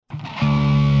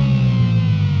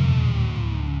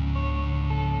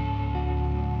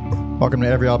Welcome to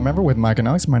Every Album Member with Mike and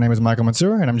Alex. My name is Michael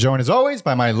Mansour, and I'm joined as always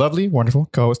by my lovely, wonderful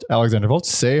co-host Alexander Volts.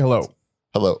 Say hello.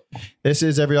 Hello. This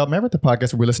is Every Album Member, the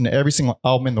podcast where we listen to every single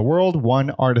album in the world,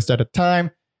 one artist at a time.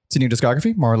 It's a new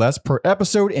discography, more or less, per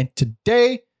episode. And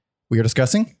today we are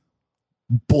discussing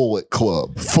Bullet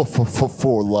Club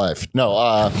for life. No,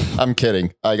 I'm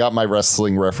kidding. I got my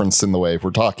wrestling reference in the way.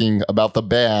 We're talking about the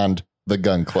band, the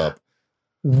Gun Club.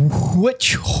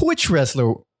 which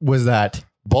wrestler was that?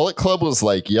 Bullet Club was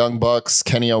like Young Bucks,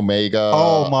 Kenny Omega.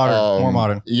 Oh, modern, more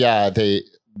modern. Yeah, they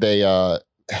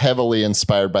heavily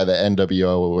inspired by the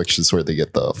NWO, which is where they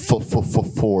get the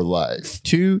for life.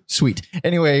 Too sweet.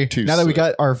 Anyway, now that we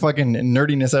got our fucking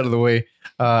nerdiness out of the way,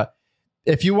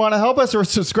 if you want to help us or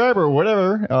subscribe or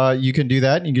whatever, you can do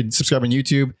that. You can subscribe on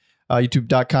YouTube,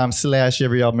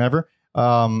 youtube.com/everyalbumever,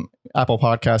 Apple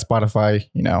Podcast,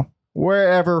 Spotify,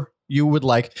 wherever you would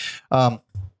like.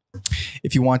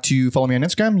 If you want to follow me on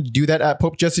Instagram, you do that at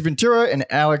Pope Jesse Ventura and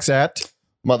Alex at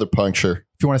Mother Puncture.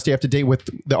 If you want to stay up to date with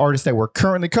the artists that we're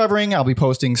currently covering, I'll be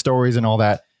posting stories and all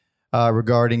that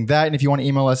regarding that. And if you want to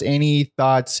email us any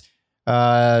thoughts,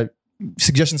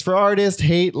 suggestions for artists,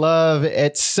 hate, love,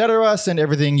 etc., send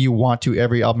everything you want to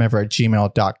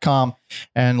everyalbumever@gmail.com.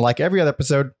 And like every other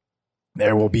episode,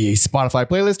 there will be a Spotify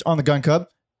playlist on the Gun Club,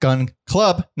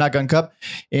 not Gun Cup,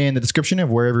 in the description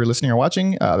of wherever you're listening or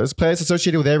watching. There's a playlist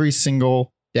associated with every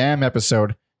single damn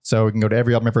episode. So you can go to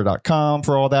everyalbumever.com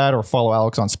for all that, or follow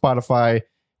Alex on Spotify.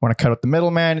 Want to cut out the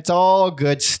middleman? It's all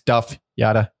good stuff.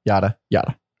 Yada, yada,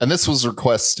 yada. And this was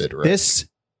requested, right?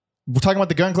 We're talking about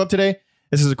the Gun Club today.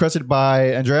 This is requested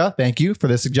by Andrea. Thank you for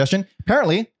this suggestion.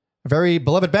 Apparently, a very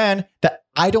beloved band that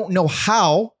I don't know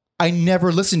how I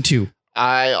never listened to.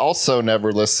 I also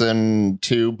never listened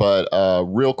to, but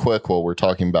real quick, while we're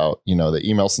talking about, the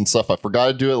emails and stuff, I forgot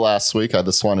to do it last week. I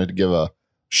just wanted to give a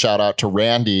shout out to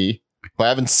Randy, who I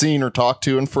haven't seen or talked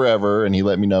to in forever, and he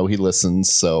let me know he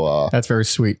listens. So that's very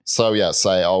sweet. So yes,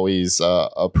 I always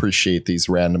appreciate these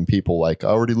random people. Like, I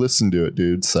already listened to it,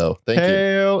 dude. So thank you.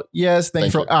 Hell yes,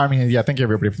 thank you. Thank you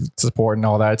everybody for the support and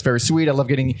all that. It's very sweet. I love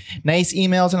getting nice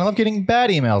emails and I love getting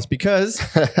bad emails because.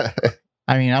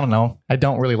 I don't know. I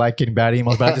don't really like getting bad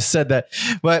emails, but I just said that.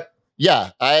 But yeah,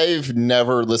 I've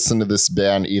never listened to this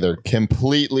band either.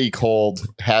 Completely cold.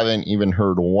 Haven't even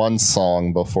heard one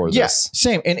song before this.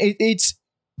 Same. And it's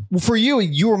for you.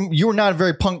 You were not a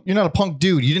very punk. You're not a punk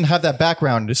dude. You didn't have that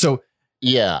background. So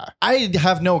yeah, I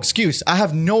have no excuse. I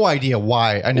have no idea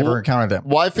why I never encountered them.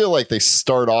 Well, I feel like they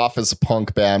start off as a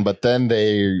punk band, but then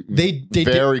they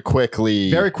very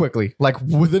quickly, like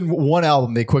within one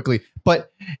album,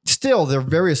 but still they're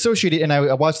very associated. And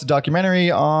I watched the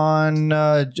documentary on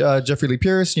Jeffrey Lee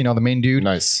Pierce, the main dude,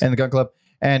 nice, and the Gun Club,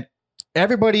 and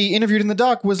everybody interviewed in the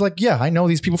doc was like, yeah, I know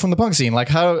these people from the punk scene.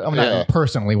 Like not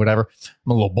personally, whatever.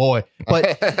 I'm a little boy,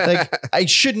 but like I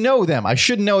should know them. I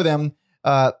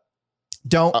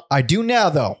do now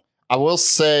though. I will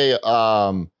say,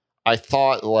 I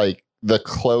thought like the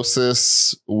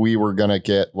closest we were gonna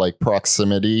get like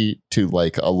proximity to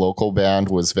like a local band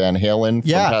was Van Halen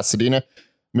from Pasadena.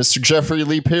 Mr. Jeffrey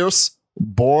Lee Pierce,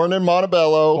 born in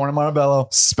Montebello,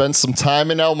 spent some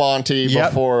time in El Monte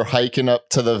before hiking up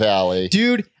to the valley.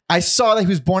 Dude, I saw that he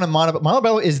was born in Montebello.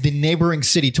 Montebello is the neighboring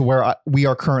city to where we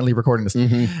are currently recording this.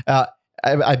 Mm-hmm.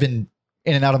 I've been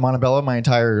in and out of Montebello my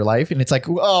entire life, and it's like,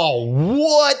 oh,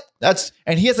 what?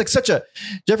 And he has like such a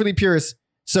Jeffrey Lee Pierce.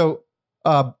 So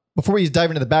before we dive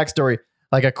into the backstory,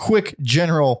 like a quick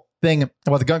general thing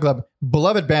about the Gun Club,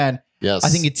 beloved band. Yes, I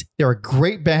think they're a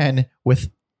great band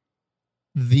with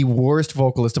the worst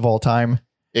vocalist of all time.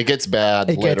 It gets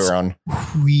bad later on,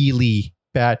 really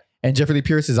bad. And Jeffrey Lee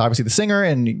Pierce is obviously the singer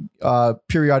and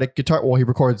periodic guitar. Well, he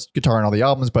records guitar on all the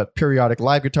albums, but periodic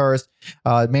live guitarist,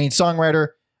 main songwriter.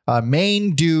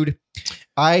 Main dude.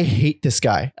 I hate this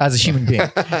guy as a human being.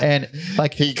 And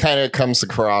like he kind of comes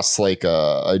across like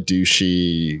a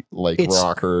douchey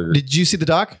rocker. Did you see the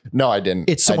doc? No, I didn't.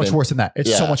 It's so much worse than that.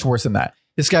 It's so much worse than that.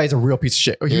 This guy is a real piece of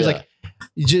shit. He was like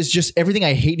just everything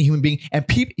I hate in a human being. And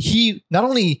he not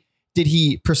only did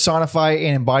he personify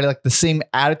and embody like the same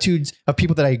attitudes of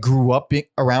people that I grew up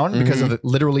around because of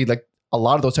literally like a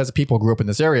lot of those types of people grew up in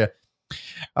this area.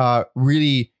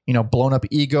 Really, blown up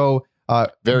ego.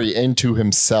 Very into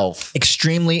himself,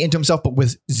 extremely into himself, but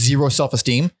with zero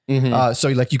self-esteem. So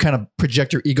like you kind of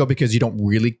project your ego because you don't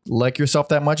really like yourself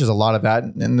that much. There's a lot of that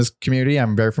in this community.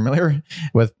 I'm very familiar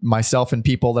with myself and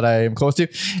people that I am close to.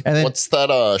 And then what's that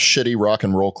shitty rock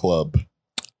and roll club?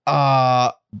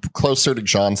 Closer to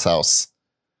John's house.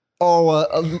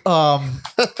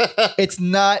 It's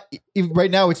not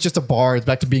right now. It's just a bar. It's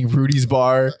back to being Rudy's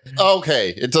bar. Okay,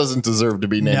 it doesn't deserve to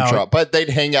be name dropped, but they'd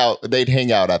hang out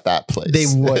at that place. They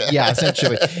would, yeah.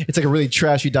 Essentially, it's like a really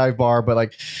trashy dive bar, but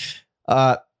like,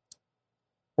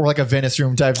 or like a Venice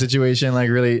Room type situation. Like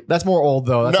really, that's more old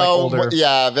though. That's no, like older.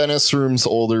 Yeah, Venice Room's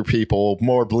older people,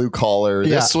 more blue collar.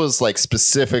 Yeah. This was like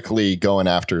specifically going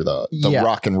after the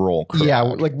rock and roll crowd. Yeah,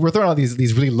 like we're throwing out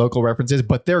these really local references,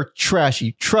 but they're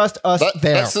trashy. Trust us,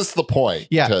 that's just the point.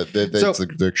 Yeah,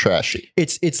 they're trashy.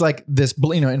 It's like this,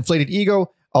 inflated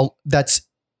ego that's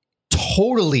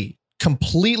totally,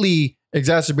 completely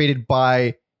exacerbated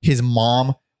by his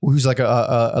mom, who's like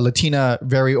a Latina,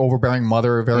 very overbearing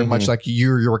mother, very much like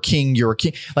you're a king.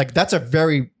 Like that's a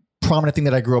very prominent thing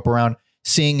that I grew up around,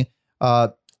 seeing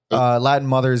Latin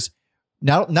mothers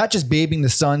not just babying the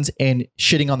sons and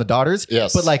shitting on the daughters,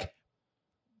 yes, but like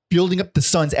building up the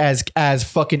sons as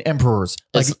fucking emperors,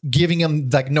 like giving them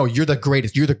like, no, you're the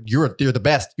greatest, you're the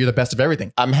best, you're the best of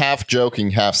everything. I'm half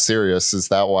joking, half serious. Is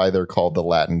that why they're called the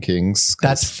Latin Kings?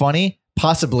 That's funny,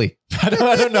 possibly. I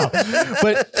don't know,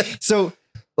 but so.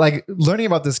 Like learning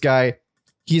about this guy,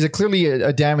 he's clearly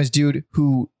a damaged dude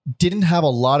who didn't have a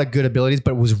lot of good abilities,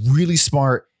 but was really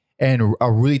smart and a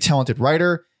really talented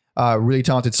writer, really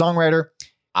talented songwriter.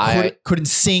 Couldn't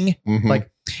sing.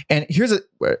 Like, and here's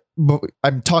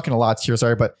I'm talking a lot here,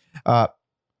 sorry, but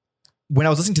when I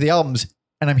was listening to the albums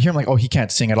and I'm hearing like, oh, he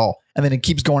can't sing at all, and then it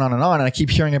keeps going on, and I keep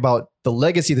hearing about the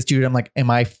legacy of this dude. I'm like, am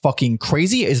I fucking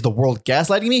crazy? Is the world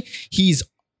gaslighting me? He's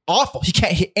awful. He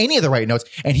can't hit any of the right notes,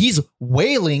 and he's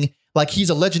wailing like he's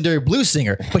a legendary blues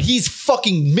singer, but he's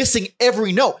fucking missing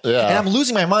every note. Yeah. And I'm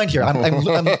losing my mind here. I'm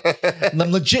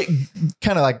legit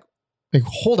kind of like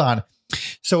hold on.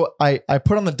 So I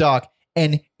put on the doc,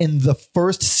 and in the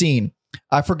first scene,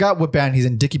 I forgot what band he's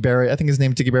in. Dickie Barrett, I think his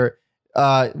name is Dickie Barrett.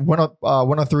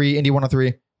 103 Indie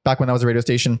 103. Back when that was a radio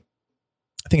station,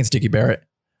 I think it's Dickie Barrett.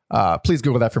 Please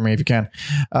Google that for me if you can.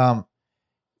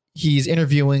 He's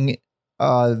interviewing.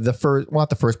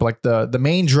 The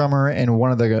main drummer and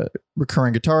one of the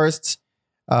recurring guitarists.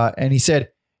 And he said,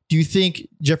 do you think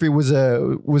Jeffrey was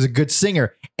a good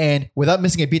singer? And without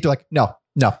missing a beat, they're like, no,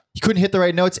 he couldn't hit the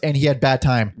right notes and he had bad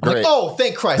time. I'm like, oh,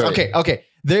 thank Christ. Great. Okay.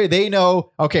 They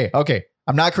know. Okay.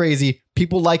 I'm not crazy.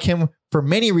 People like him for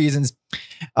many reasons.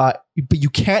 But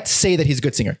you can't say that he's a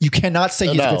good singer. You cannot say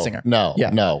he's a good singer.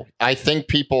 No. I think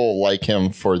people like him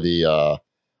for the,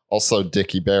 also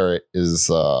Dickie Barrett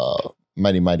is,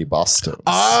 Mighty Mighty Bosstones.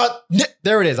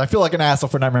 There it is. I feel like an asshole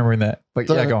for not remembering that. But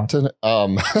yeah, go on. Never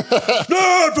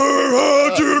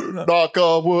had you knock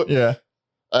on wood. Yeah.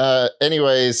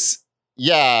 Anyways,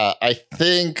 yeah, I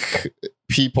think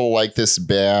people like this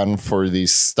band for the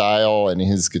style and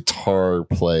his guitar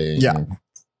playing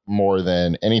more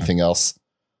than anything else.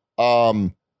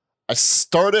 I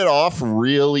started off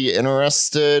really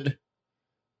interested,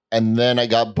 and then I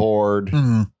got bored,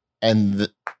 and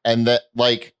that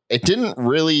like. It didn't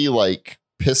really like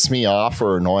piss me off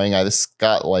or annoying. I just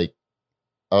got like,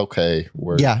 okay,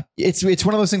 it's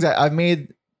one of those things I've made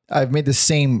the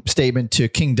same statement to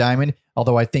King Diamond,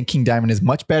 although I think King Diamond is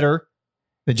much better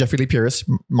than Jeffrey Lee Pierce.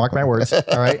 Mark my words.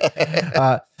 All right.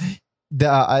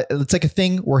 It's like a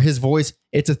thing where his voice,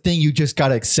 it's a thing you just got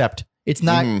to accept. It's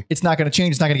not going to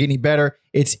change. It's not going to get any better.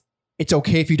 It's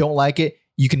okay if you don't like it.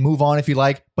 You can move on if you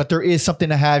like, but there is something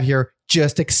to have here.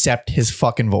 Just accept his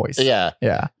fucking voice. Yeah.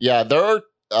 There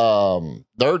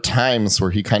are times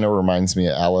where he kind of reminds me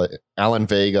of Alan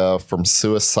Vega from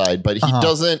Suicide, but he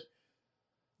doesn't.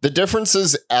 The difference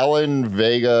is Alan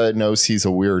Vega knows he's a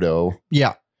weirdo.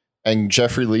 Yeah. And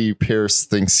Jeffrey Lee Pierce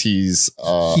thinks he's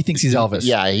Elvis.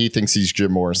 Yeah, he thinks he's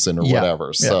Jim Morrison or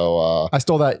whatever. Yeah. So I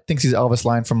stole that thinks he's Elvis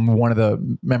line from one of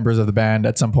the members of the band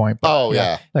at some point.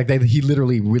 But, like he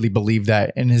literally really believed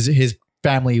that, and his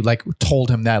family like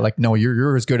told him that, like, no,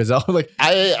 you're as good as Elvis. Like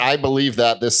I believe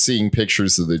that this seeing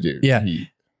pictures of the dude.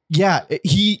 Yeah,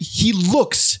 he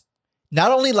looks not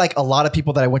only like a lot of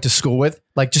people that I went to school with,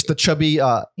 like just the chubby,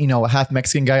 half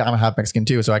Mexican guy. I'm a half Mexican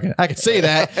too, so I can say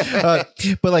that.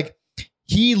 But like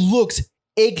he looks,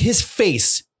 his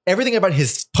face, everything about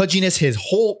his pudginess, his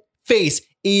whole face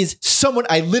is someone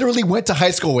I literally went to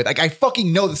high school with. Like I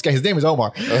fucking know this guy. His name is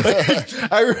Omar.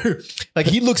 Like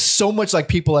he looks so much like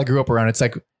people I grew up around. It's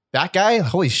like that guy.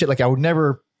 Holy shit! Like I would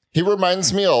never. He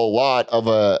reminds me a lot of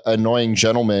a annoying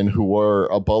gentleman who wore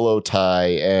a bolo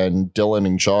tie and Dylan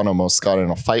and John almost got in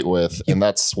a fight with, and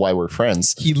that's why we're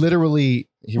friends. He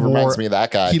reminds me of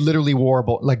that guy. He literally wore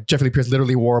like Jeffrey Lee Pierce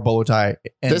literally wore a bolo tie.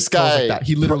 And this guy, like that.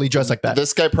 He literally dressed like that.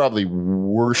 This guy probably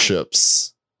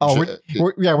worships. Oh,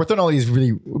 we're throwing all these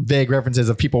really vague references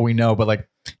of people we know, but like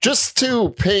just to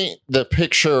paint the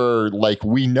picture, like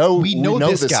we know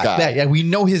this guy. Yeah, we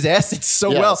know his essence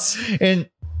so well. And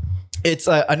it's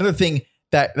another thing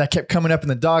that kept coming up in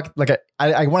the doc. Like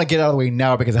I want to get out of the way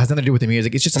now because it has nothing to do with the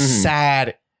music. It's just a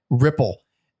sad ripple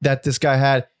that this guy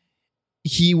had.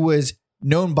 He was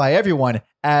known by everyone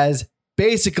as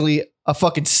basically a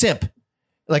fucking simp,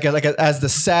 as the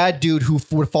sad dude who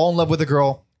would fall in love with a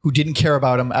girl who didn't care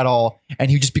about him at all, and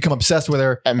he would just become obsessed with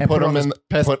her and put him in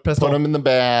the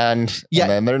band. Yeah,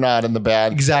 and then they're not in the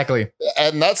band. Exactly.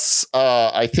 And that's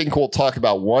I think we'll talk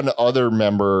about one other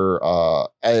member,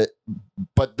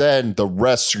 but then the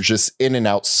rest are just in and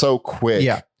out so quick.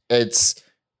 Yeah,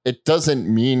 it doesn't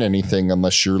mean anything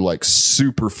unless you're like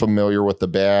super familiar with the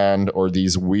band or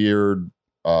these weird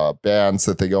bands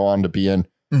that they go on to be in.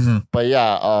 Mm-hmm. But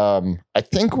yeah, I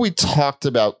think we talked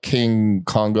about King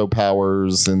Congo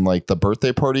Powers in like the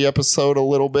birthday party episode a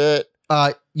little bit.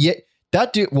 Yeah,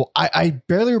 that dude. Well, I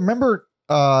barely remember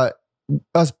us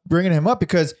bringing him up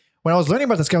because when I was learning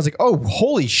about this guy, I was like, oh,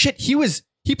 holy shit,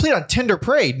 he played on Tender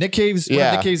Prey, Nick Cave's, one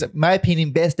of Nick Cave's, in my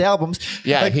opinion, best albums.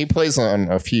 Yeah, he plays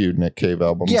on a few Nick Cave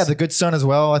albums. Yeah, The Good Son as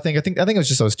well. I think it was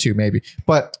just those two, maybe.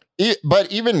 But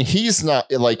even he's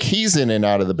not like he's in and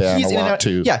out of the band a lot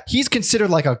too. Yeah, he's considered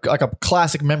like a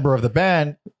classic member of the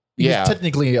band. He's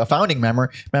technically a founding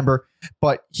member,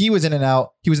 but he was in and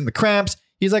out. He was in the Cramps.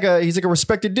 He's like a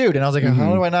respected dude, and I was like,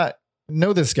 how do I not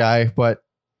know this guy? But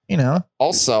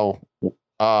also.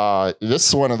 This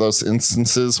is one of those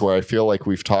instances where I feel like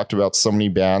we've talked about so many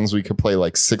bands we could play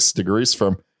like 6 Degrees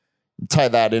from. Tie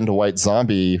that into White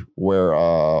Zombie, where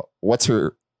what's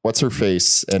her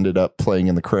face ended up playing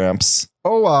in the Cramps.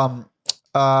 Oh,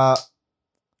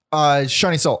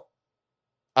 Shawnee Salt.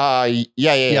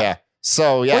 Yeah.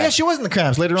 So yeah, she was in the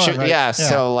Cramps later on. Right? Yeah,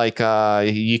 so like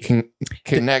you can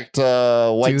connect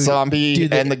White Zombie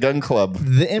and the Gun Club.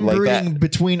 The inbreeding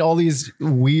between all these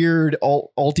weird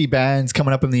alty bands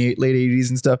coming up in the late 80s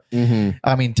and stuff. Mm-hmm.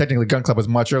 I mean, technically Gun Club was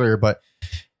much earlier, but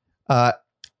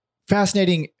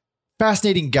fascinating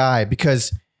guy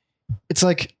because it's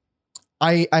like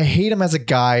I hate him as a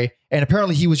guy, and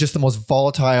apparently he was just the most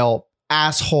volatile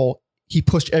asshole. He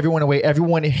pushed everyone away.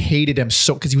 Everyone hated him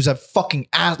so because he was a fucking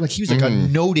ass. Like he was like a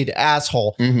noted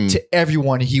asshole to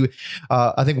everyone. I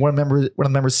think one of the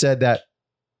members said that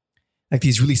like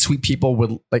these really sweet people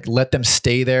would like let them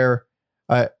stay there,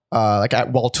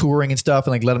 while touring and stuff,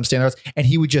 and like let them stay in there. And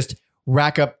he would just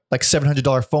rack up like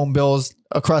 $700 phone bills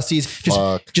across these.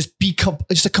 Just be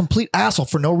just a complete asshole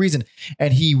for no reason.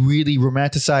 And he really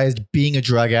romanticized being a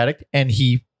drug addict, and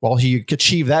he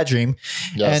achieved that dream.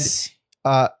 Yes.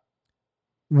 And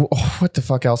what the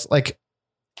fuck else? Like,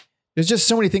 there's just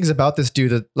so many things about this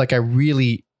dude that like I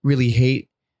really, really hate.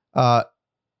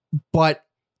 But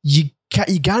you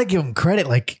gotta give him credit.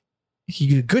 Like,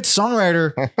 he's a good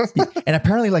songwriter, and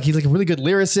apparently, like he's like a really good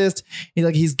lyricist.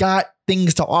 He's got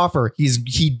things to offer.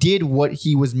 He did what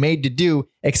he was made to do,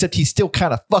 except he still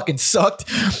kind of fucking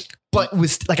sucked. But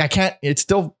was like it's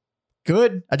still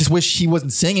good. I just wish he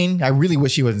wasn't singing. I really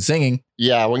wish he wasn't singing.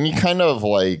 Yeah, when you kind of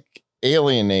like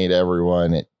alienate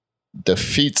everyone, it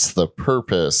defeats the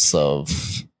purpose of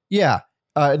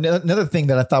another thing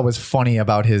that I thought was funny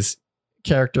about his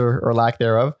character or lack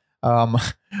thereof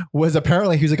was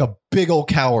apparently he was like a big old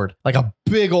coward.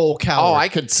 Oh, I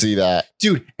could see that,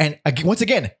 dude. And once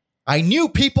again, I knew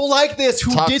people like this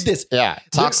who did this. Yeah,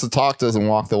 talks the talk, doesn't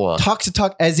walk the walk. Talks the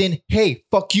talk as in, hey,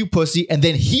 fuck you, pussy, and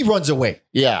then he runs away.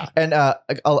 Yeah. And I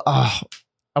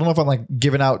don't know if I'm like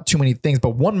giving out too many things,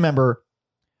 but one member,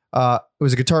 it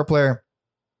was a guitar player.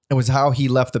 It was how he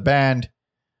left the band.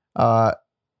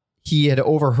 He had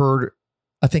overheard,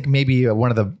 I think maybe one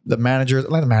of the managers,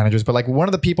 not the managers, but like one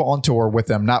of the people on tour with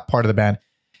them, not part of the band,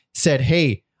 said,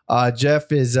 hey,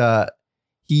 Jeff is,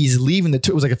 he's leaving the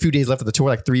tour. It was like a few days left of the tour,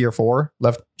 like 3 or 4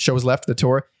 shows left of the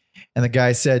tour. And the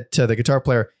guy said to the guitar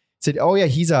player, oh yeah,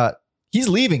 he's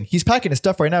leaving. He's packing his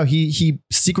stuff right now. He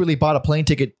secretly bought a plane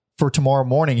ticket for tomorrow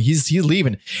morning. He's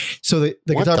leaving. So the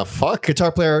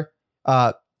guitar player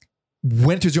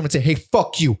went to his room and said, hey,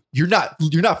 fuck you. You're not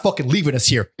fucking leaving us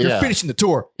here. You're finishing the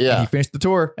tour. Yeah. And he finished the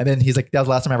tour. And then he's like, that was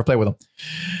the last time I ever played with him.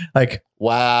 Like,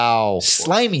 wow.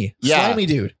 Slimy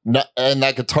dude. No, and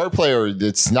that guitar player,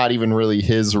 it's not even really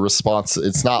his response.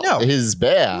 It's not his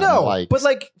band. No, but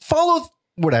like follow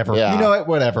whatever. Yeah. You know what?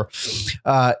 Whatever.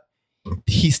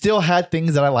 He still had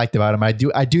things that I liked about him. I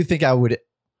do think I would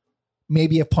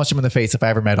maybe have punched him in the face if I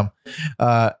ever met him.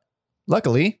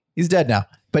 Luckily, he's dead now.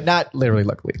 But not literally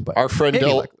luckily. But our friend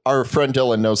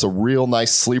Dylan knows a real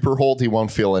nice sleeper hold. He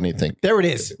won't feel anything. There it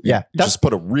is. Yeah. Just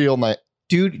put a real nice...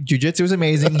 Dude, jiu-jitsu is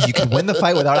amazing. You can win the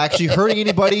fight without actually hurting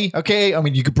anybody. Okay? I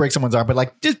mean, you could break someone's arm, but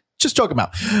like, just just choke him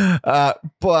out.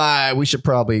 But we should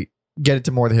probably get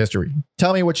into more of the history.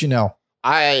 Tell me what you know.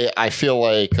 I feel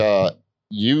like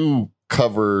you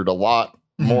covered a lot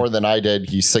more than I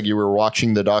did. You said you were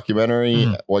watching the documentary,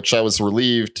 which I was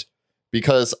relieved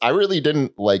because I really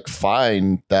didn't like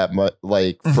find that much.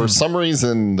 Like for some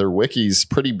reason, their wiki's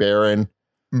pretty barren.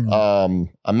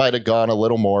 I might have gone a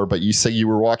little more, but you say you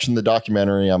were watching the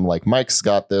documentary. I'm like, Mike's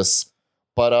got this.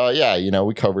 But yeah, you know,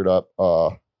 we covered up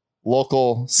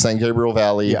local San Gabriel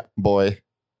Valley boy.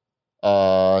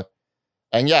 And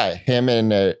yeah, him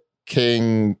and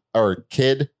Kid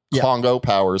Congo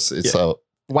Powers. It's a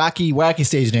wacky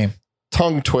stage name.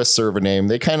 Tongue twister of a name.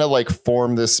 They kind of like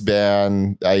formed this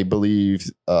band. I believe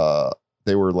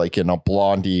they were like in a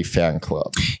Blondie fan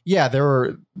club. Yeah, there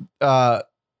were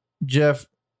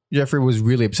Jeffrey was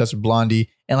really obsessed with Blondie,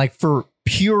 and like for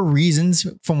pure reasons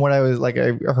from what I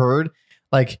heard,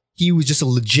 like he was just a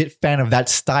legit fan of that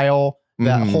style,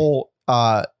 that whole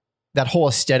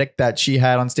aesthetic that she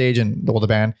had on stage and the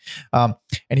band. And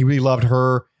he really loved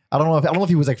her. I don't know if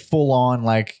he was like full on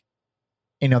like,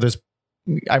 you know,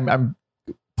 I'm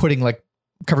putting like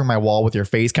covering my wall with your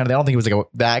face kind of thing. I don't think it was like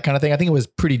that kind of thing. I think it was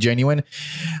pretty genuine.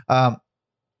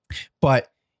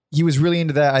 But he was really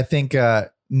into that. I think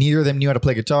neither of them knew how to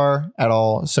play guitar at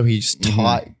all. So he just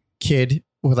taught Kid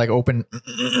with like open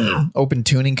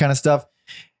tuning kind of stuff.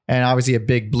 And obviously a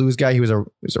big blues guy. He was a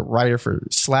writer for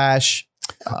Slash.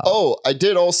 I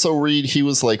did also read he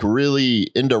was like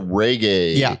really into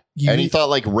reggae. Yeah. And he thought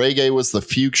like reggae was the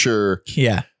future.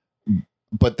 Yeah.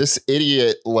 But this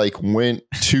idiot like went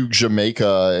to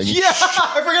Jamaica and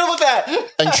I forgot about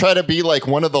that. and try to be like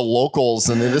one of the locals,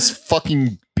 and they just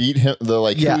fucking beat him. They're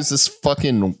like, who's this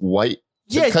fucking white?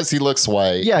 Yeah, because he looks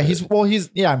white. Yeah,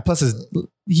 and plus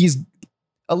he's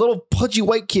a little pudgy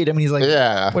white kid. I mean, he's like,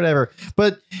 whatever.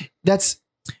 But that's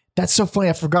so funny.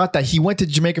 I forgot that he went to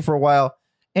Jamaica for a while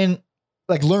and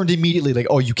like learned immediately, like,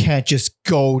 oh, you can't just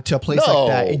go to a place like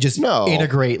that and just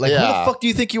integrate. Like, who the fuck do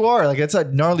you think you are? Like, it's a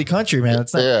gnarly country, man.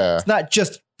 It's not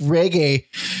just reggae,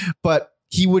 but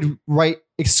he would write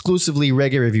exclusively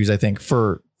reggae reviews, I think,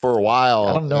 for a while.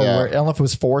 I don't know. I don't know if it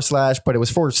was for Slash, but it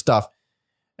was for stuff.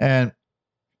 And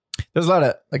there's a lot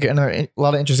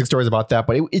of interesting stories about that.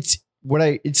 But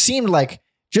it seemed like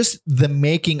just the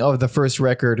making of the first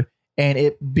record and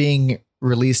it being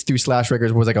released through Slash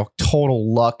Records was like a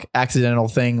total luck, accidental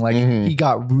thing. Like he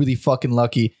got really fucking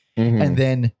lucky. And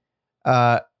then,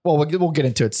 we'll get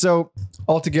into it. So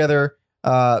altogether,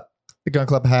 the Gun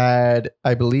Club had,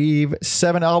 I believe,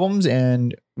 7 albums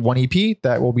and 1 EP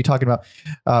that we'll be talking about.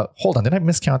 Hold on. Did I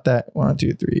miscount that? 1,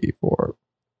 2, 3, 4.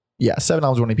 Yeah. 7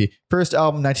 albums, 1 EP. First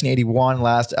album, 1981.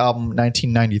 Last album,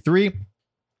 1993.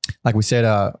 Like we said,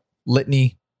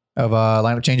 litany of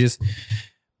lineup changes.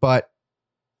 But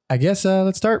I guess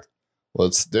let's start.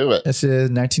 Let's do it. This is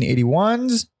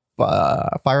 1981's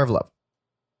Fire of Love.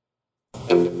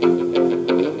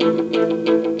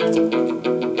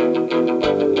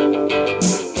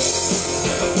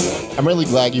 I'm really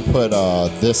glad you put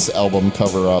this album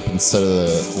cover up instead of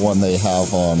the one they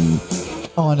have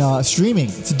on streaming.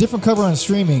 It's a different cover on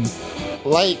streaming.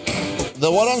 Like the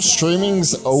one on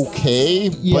streaming's okay,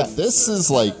 but this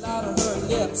is like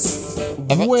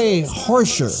way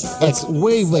harsher. It's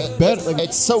way like better. Like,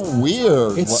 it's so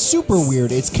weird. It's super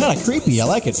weird. It's kind of creepy. I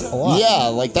like it a lot. Yeah,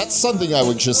 like that's something I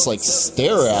would just like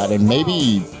stare at and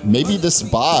maybe this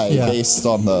based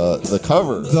on the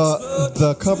cover.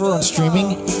 The cover on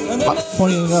streaming,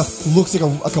 funny enough, looks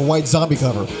like a white zombie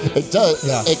cover. It does.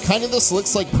 Yeah. It kind of just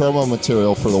looks like promo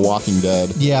material for The Walking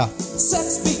Dead. Yeah.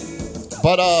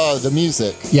 But the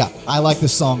music. Yeah, I like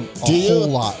this song a whole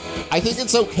lot. I think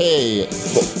it's okay.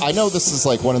 I know this is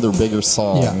like one of their bigger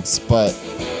songs, but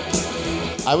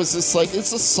I was just like,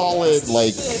 it's a solid,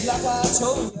 like...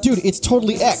 Dude, it's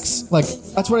totally X. Like,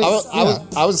 that's what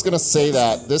I was going to say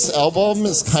that. This album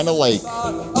is kind of like...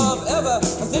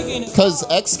 Because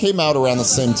X came out around the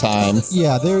same time.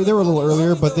 Yeah, they were a little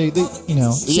earlier, but they you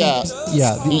know...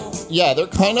 They're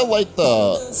kind of like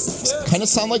kind of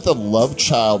sound like the love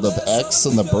child of X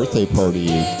and the Birthday Party,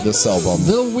 this album. A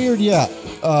little weird, yeah.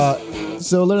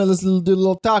 So let's do a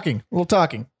little talking.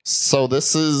 So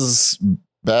this is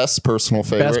best personal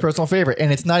favorite.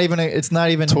 And it's not even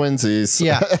twinsies.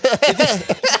 Yeah.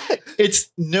 It's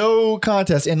no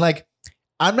contest. And like,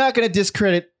 I'm not going to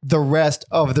discredit the rest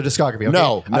of the discography.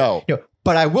 Okay? No.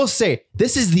 But I will say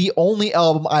this is the only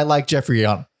album I like Jeffrey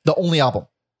on. The only album.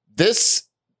 This,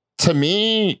 to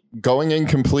me, going in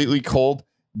completely cold,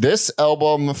 this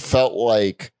album felt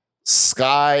like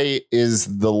sky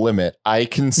is the limit. I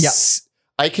can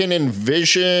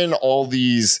envision all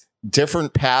these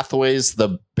different pathways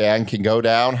the band can go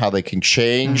down, how they can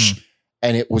change.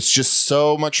 And it was just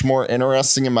so much more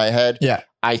interesting in my head. Yeah.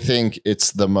 I think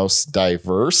it's the most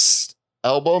diverse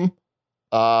album.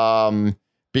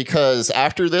 Because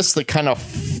after this, they kind of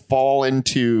fall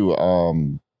into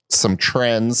some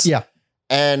trends. Yeah.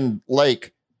 And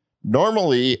like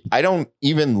normally I don't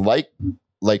even like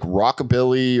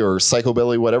rockabilly or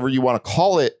psychobilly, whatever you want to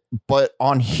call it. But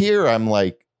on here, I'm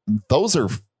like, those are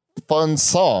fun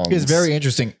songs. It's very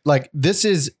interesting. Like this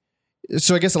is,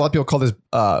 so I guess a lot of people call this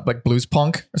like blues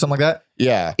punk or something like that.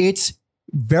 Yeah. It's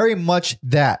very much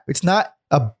that. It's not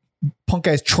a punk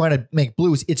guy's trying to make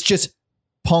blues. It's just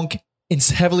punk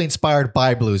heavily inspired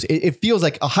by blues. It feels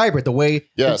like a hybrid. The way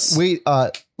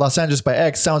Los Angeles by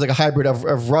X sounds like a hybrid of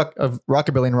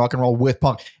rockabilly and rock and roll with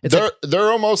punk.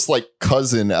 They're almost like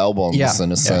cousin albums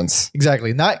in a sense.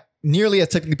 Exactly. Not nearly as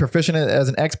technically proficient as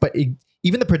an X, but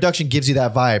even the production gives you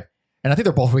that vibe. And I think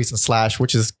they're both released in Slash,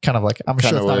 which is kind of like, I'm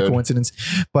sure it's not a coincidence,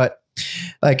 but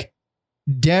like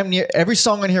damn near every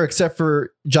song on here except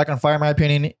for Jack on Fire, in my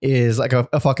opinion, is like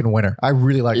a fucking winner. I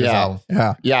really like this album.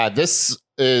 Yeah. This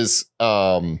is,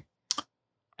 I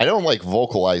don't like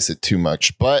vocalize it too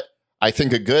much, but I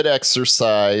think a good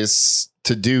exercise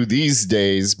to do these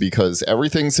days, because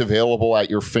everything's available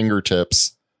at your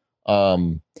fingertips,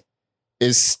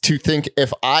 is to think,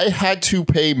 if I had to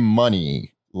pay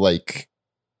money, like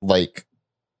 $15,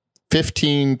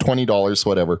 $20,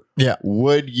 whatever. Yeah.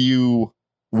 Would you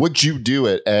do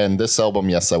it? And this album,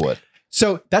 yes, I would.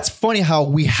 So that's funny how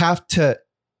we have to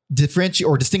differentiate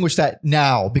or distinguish that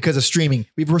now because of streaming.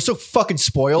 We're so fucking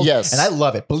spoiled. Yes. And I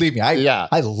love it. Believe me. I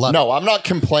love it. No, I'm not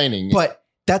complaining. But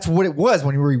that's what it was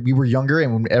when we were younger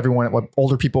and when everyone,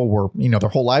 older people were, their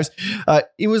whole lives.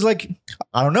 It was like,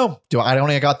 I don't know. I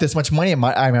only got this much money. Am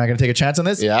I going to take a chance on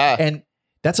this? Yeah. And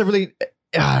that's a really,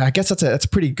 I guess that's a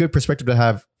pretty good perspective to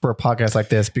have for a podcast like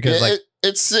this, because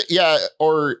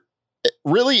or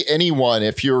really anyone,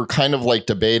 if you're kind of like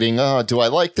debating, do I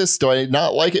like this? Do I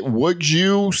not like it? Would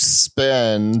you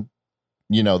spend,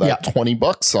 that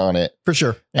 $20 on it? For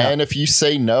sure. Yeah. And if you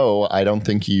say no, I don't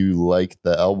think you like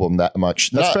the album that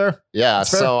much. That's fair. Yeah.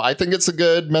 That's fair. So I think it's a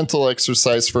good mental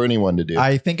exercise for anyone to do.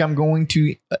 I think I'm going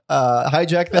to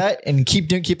hijack that and keep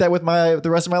that with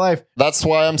the rest of my life. That's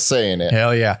why I'm saying it.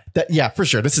 Hell yeah. For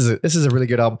sure. This is a really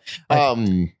good album.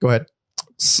 Go ahead.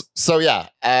 So yeah,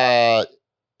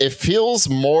 it feels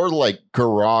more like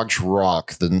garage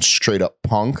rock than straight up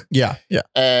punk. Yeah. Yeah.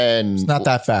 And it's not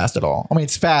that fast at all. I mean,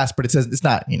 it's fast, but it's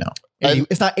not,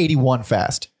 it's not 81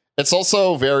 fast. It's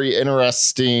also very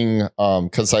interesting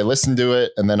because I listened to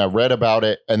it and then I read about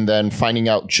it, and then finding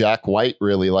out Jack White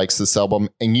really likes this album,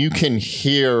 and you can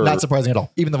hear, not surprising at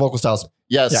all, even the vocal styles.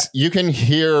 Yes. Yeah. You can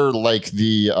hear like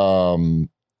the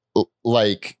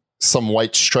like some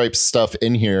White Stripes stuff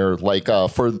in here, like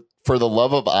For the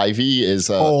Love of Ivy is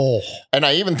and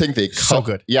I even think they so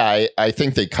good. Yeah, I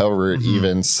think they cover it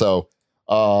even. So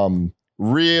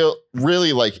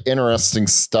really like interesting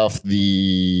stuff.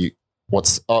 Preaching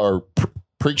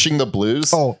the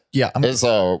Blues. Oh yeah, is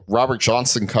a Robert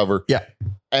Johnson cover. Yeah.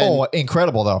 And,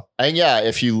 incredible though. And yeah,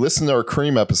 if you listen to our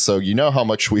Cream episode, you know how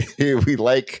much we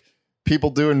like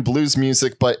people doing blues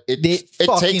music, but it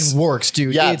fucking works,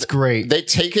 dude. Yeah, it's great. They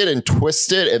take it and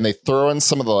twist it, and they throw in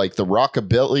some of the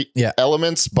rockabilly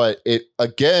elements, but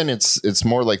it's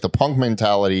more like the punk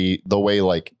mentality, the way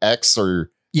like X or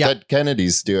Dead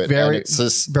Kennedys do it. Very, and it's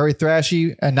just very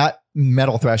thrashy, and not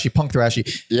metal thrashy, punk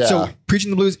thrashy. Yeah. So Preaching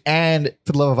the Blues and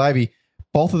For the Love of Ivy,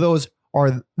 both of those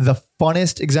are the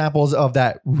funnest examples of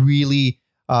that. Really,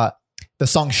 the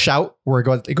song Shout, where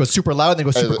it goes super loud and then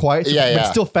goes super quiet. But it's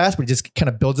still fast, but it just kind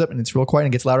of builds up and it's real quiet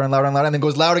and gets louder and louder and louder and then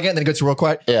goes loud again and then it gets real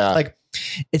quiet. Yeah. Like,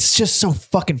 it's just so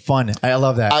fucking fun. I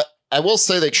love that. I will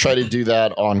say they try to do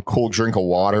that on Cool Drink of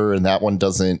Water, and that one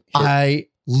doesn't hit. I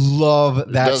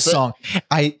love that song.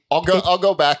 I'll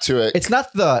go back to it. It's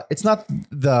not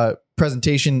the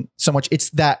presentation so much. It's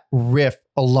that riff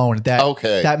alone.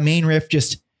 That main riff,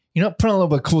 just, put on a little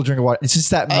bit of Cool Drink of Water. It's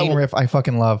just that main riff I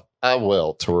fucking love. I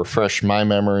will, to refresh my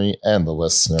memory and the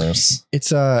listeners.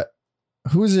 It's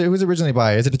who's it originally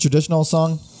by? Is it a traditional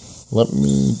song? Let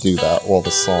me do that while the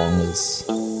song is.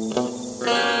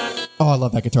 Oh, I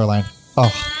love that guitar line.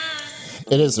 Oh,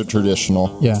 it is a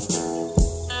traditional. Yeah.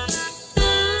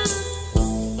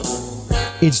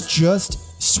 It's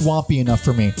just swampy enough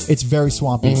for me. It's very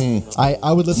swampy. Mm-hmm.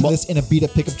 I would listen to this in a beat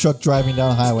up pickup truck driving down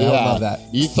the highway. I would love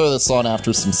that. You throw this on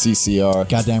after some CCR.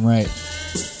 Goddamn right.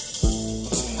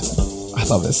 I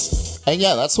love this. And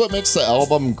yeah, that's what makes the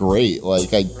album great.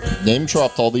 Like, I name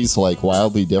dropped all these like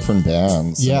wildly different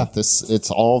bands. Yeah.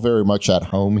 It's all very much at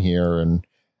home here. And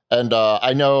And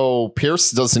I know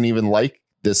Pierce doesn't even like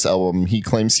this album. He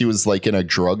claims he was like in a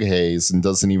drug haze and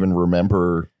doesn't even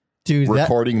remember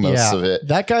recording most of it.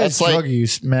 That guy's drug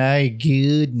use, my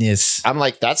goodness. I'm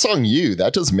like, that's on you.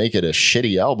 That doesn't make it a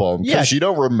shitty album because you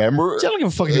don't remember. I don't give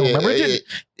a fuck if you don't remember it.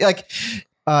 Like,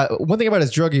 one thing about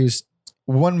his drug use,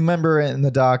 one member in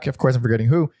the doc, of course I'm forgetting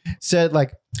who, said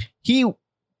like he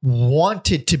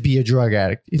wanted to be a drug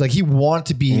addict. Like he wanted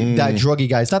to be that druggy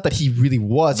guy. It's not that he really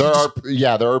was. There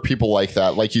are people like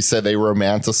that. Like you said, they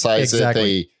romanticize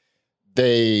it.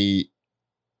 They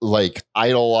like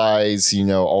idolize,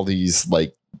 all these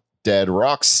like dead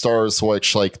rock stars,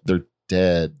 which like they're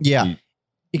dead. Yeah,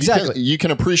 exactly. You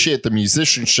can appreciate the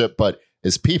musicianship, but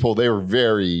as people, they were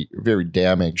very, very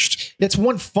damaged. That's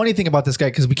one funny thing about this guy,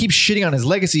 because we keep shitting on his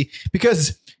legacy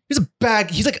because he's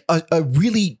like a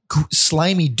really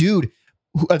slimy dude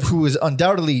who's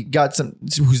undoubtedly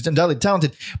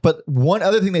talented. But one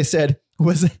other thing they said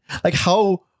was like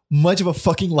how much of a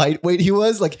fucking lightweight he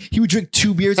was. Like he would drink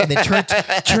 2 beers and then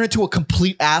turn into a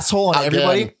complete asshole on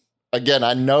everybody. Again,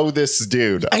 I know this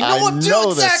dude. I know him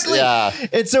too, exactly. This. Yeah.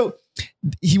 And so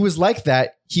he was like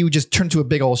that. He would just turn to a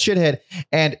big old shithead.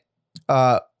 And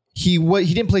he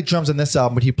didn't play drums on this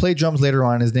album, but he played drums later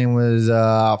on. His name was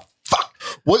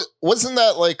Wasn't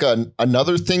that like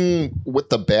another thing with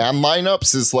the band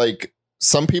lineups? Is like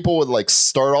some people would like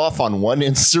start off on one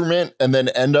instrument and then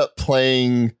end up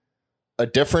playing a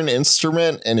different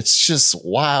instrument, and it's just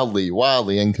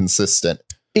wildly inconsistent.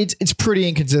 It's pretty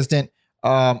inconsistent.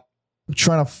 I'm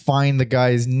trying to find the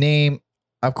guy's name.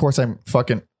 Of course, I'm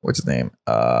fucking. What's his name?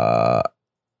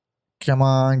 Come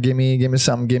on, give me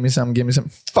something.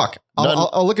 Fuck,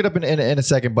 I'll look it up in a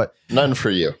second. But none for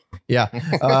you. Yeah.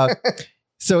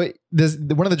 So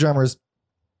one of the drummers,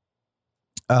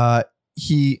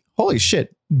 holy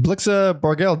shit, Blixa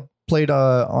Bargeld played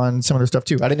on some of their stuff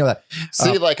too. I didn't know that.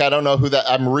 See, I don't know who that.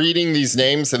 I'm reading these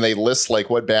names and they list like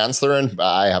what bands they're in. But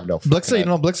I have no. Blixa, you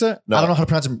know Blixa? No. I don't know how to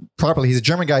pronounce him properly. He's a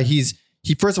German guy. He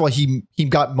first of all he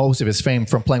got most of his fame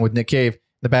from playing with Nick Cave,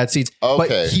 the Bad Seeds. Okay.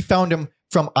 But he found him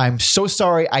from. I'm so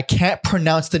sorry, I can't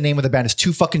pronounce the name of the band. It's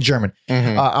too fucking German.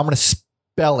 Mm-hmm. I'm gonna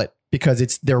spell it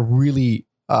because they're really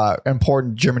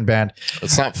important German band.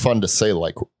 It's not fun to say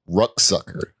like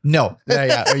Rucksucker. No,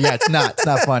 yeah, it's not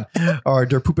fun. Or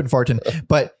Der Puppenfarten,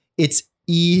 but it's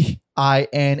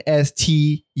EINSTURZENDE.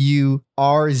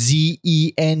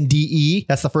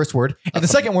 That's the first word, and the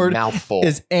second word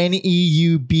is NEUBAUTN.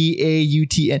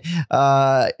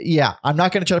 Yeah, I'm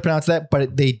not going to try to pronounce that,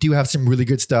 but they do have some really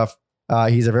good stuff.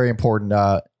 He's a very important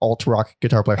alt rock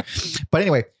guitar player. But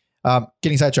anyway,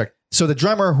 getting sidetracked. So the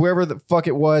drummer, whoever the fuck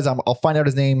it was, I'll find out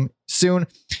his name soon.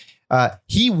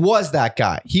 He was that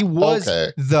guy. He was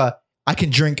I can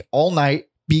drink all night,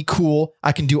 be cool.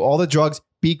 I can do all the drugs,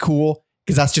 be cool,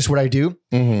 because that's just what I do.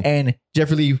 Mm-hmm. And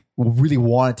Jeffrey Lee really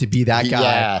wanted to be that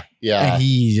guy. Yeah. And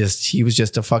he was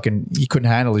just he couldn't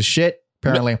handle his shit,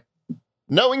 apparently.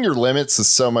 Knowing your limits is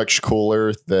so much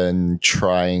cooler than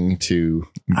trying to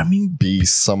be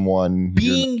someone.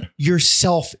 Being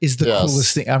yourself is the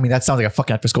coolest thing. I mean, that sounds like a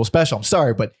fucking after school special. I'm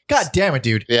sorry, but god damn it,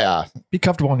 dude. Yeah. Be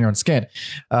comfortable in your own skin.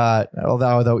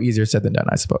 Although easier said than done,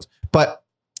 I suppose. But what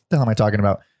the hell am I talking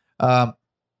about?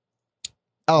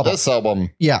 This album.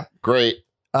 Yeah. Great.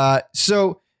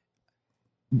 So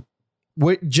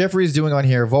what Jeffrey's doing on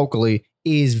here vocally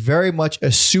is very much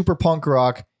a super punk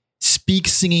rock,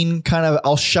 singing kind of,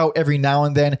 I'll shout every now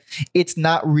and then. It's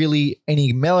not really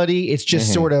any melody. It's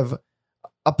just sort of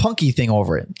a punky thing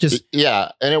over it. Just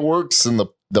and it works in the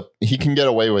he can get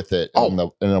away with it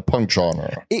in a punk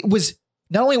genre. It was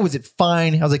not only was it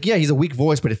fine, I was like, yeah, he's a weak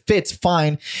voice, but it fits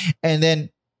fine. And then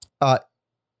I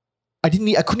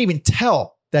couldn't even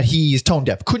tell that he's tone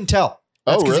deaf. Couldn't tell.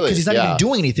 That's really? Because he's not even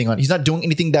doing anything he's not doing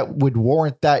anything that would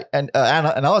warrant that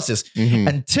analysis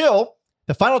until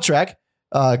the final track.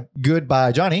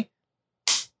 Goodbye, Johnny.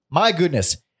 My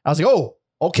goodness. I was like, oh,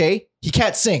 okay. He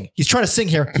can't sing. He's trying to sing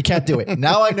here. He can't do it.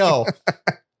 Now I know.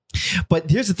 But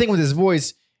here's the thing with his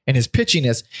voice and his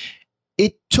pitchiness.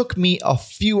 It took me a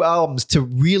few albums to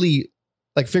really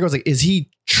figure out, is he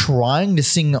trying to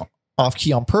sing off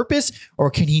key on purpose or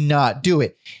can he not do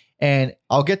it? And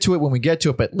I'll get to it when we get to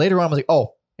it. But later on, I was like,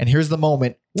 oh, and here's the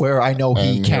moment where I know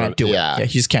he can't do it. Yeah, he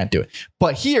just can't do it.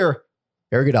 But here,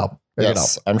 very good album.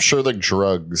 Yes, I'm sure the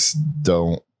drugs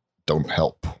don't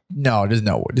help. No, there's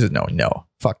no.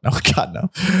 Fuck no, God no.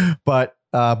 But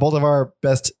both of our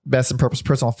best and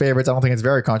personal favorites. I don't think it's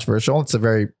very controversial. It's a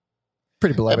very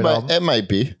pretty beloved album. It might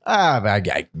be.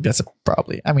 That's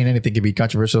probably. I mean, anything can be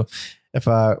controversial if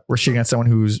we're shooting at someone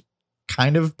who's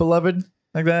kind of beloved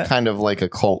like that. Kind of like a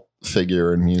cult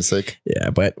figure in music. Yeah,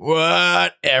 but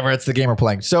whatever. It's the game we're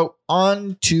playing. So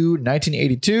on to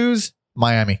 1982's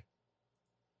Miami.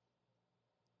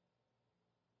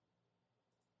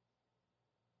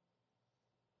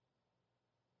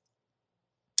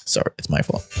 Sorry, it's my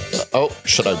fault. Oh,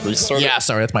 should I restart? Yeah,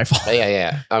 sorry, that's my fault.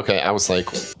 Yeah. Okay, I was like,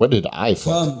 what did I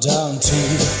find? Come down to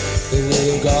the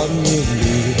little garden with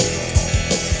me.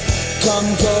 Come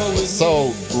go with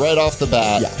So, right off the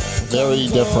bat, very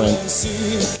different.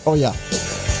 Oh, yeah.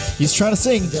 He's trying to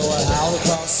sing. Though I howl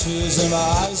across tears and my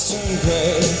eyes turn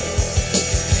gray.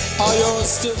 Are yours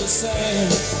still the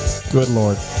same? Good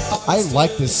Lord. I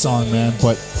like this song, man,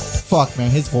 but fuck, man,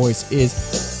 his voice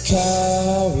is...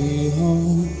 Carry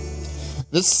home.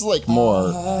 This is like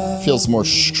feels more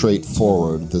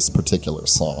straightforward, this particular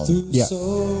song. Yeah.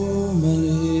 So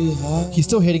many highs. He's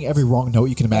still hitting every wrong note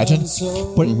you can imagine,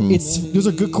 but those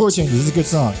are good chord changes. This is a good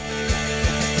song.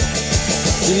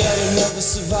 Yet it never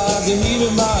survived the heat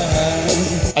of my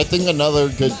hand. I think another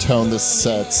good tone this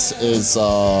sets is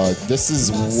this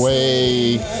is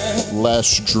way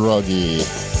less druggy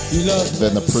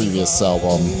than the previous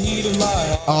album.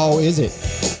 Oh, is it?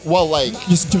 Well, like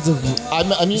Just in terms of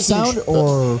I'm using sound,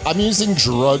 or I'm using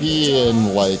druggy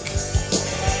and like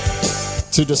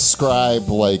to describe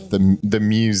like the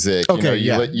music. Okay,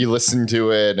 You listen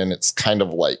to it and it's kind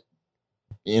of like,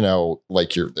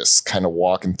 like you're this kind of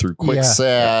walking through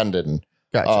quicksand and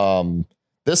Gotcha.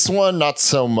 This one not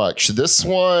so much. This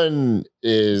one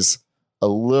is a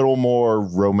little more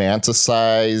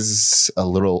romanticized, a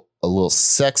little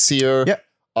sexier. Yep.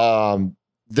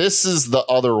 This is the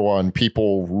other one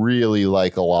people really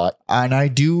like a lot. And I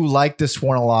do like this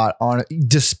one a lot,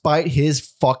 despite his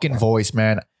fucking voice,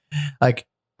 man. Like,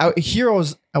 I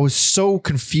was so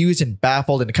confused and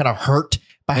baffled and kind of hurt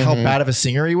by how bad of a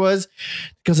singer he was,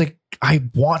 because like I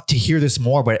want to hear this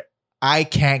more, but I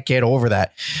can't get over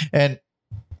that. And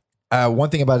one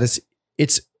thing about this,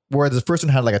 it's where the first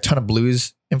one had like a ton of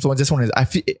blues influence. This one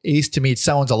to me, it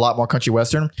sounds a lot more country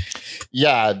western.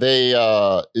 Yeah,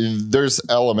 there's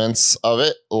elements of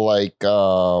it. Like,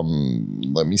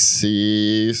 let me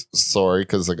see. Sorry,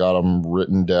 because I got them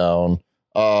written down.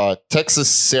 Texas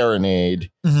Serenade.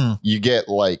 Mm-hmm. You get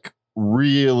like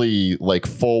really like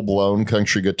full blown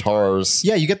country guitars.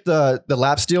 Yeah, you get the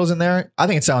lap steels in there. I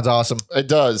think it sounds awesome. It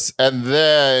does. And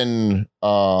then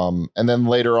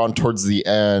later on towards the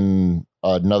end,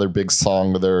 another big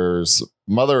song, there's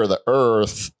Mother of the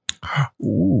Earth.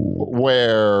 Ooh.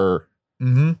 Where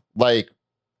like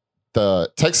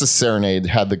the Texas Serenade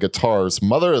had the guitars.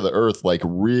 Mother of the Earth like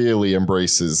really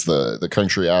embraces the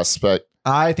country aspect.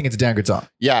 I think it's a damn good song.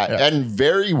 Yeah. And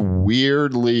very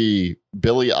weirdly,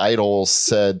 Billy Idol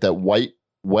said that White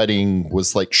Wedding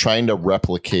was like trying to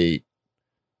replicate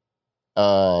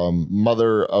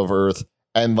Mother of Earth,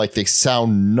 and like they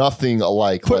sound nothing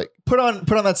alike. Put on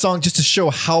that song just to show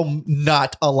how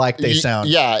not alike they sound.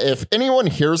 Yeah, if anyone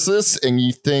hears this and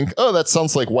you think, "Oh, that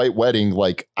sounds like White Wedding,"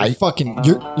 like you're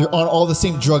on all the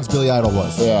same drugs Billy Idol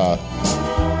was. Yeah.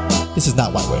 This is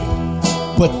not White Wedding,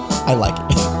 but I like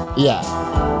it. Yeah.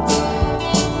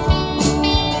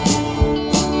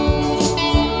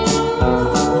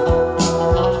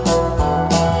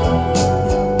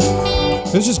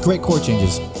 There's just great chord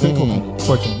changes. Very cool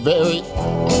chord changes. Very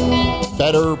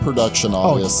better production,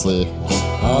 obviously.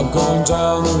 I'm going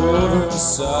down the river of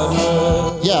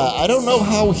sadness. Yeah, I don't know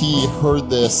how he heard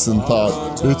this and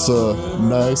thought it's a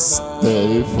nice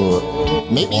day for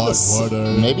maybe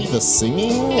the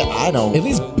singing. I don't. At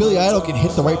least Billy Idol can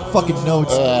hit the right fucking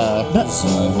notes. Man.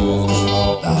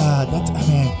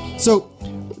 So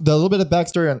the little bit of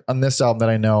backstory on this album that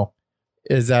I know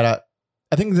is that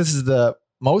I think this is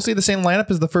mostly the same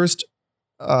lineup as the first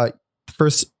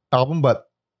album, but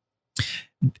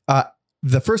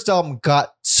the first album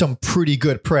got some pretty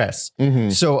good press.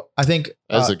 So I think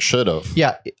as it should have.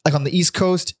 Yeah, like on the East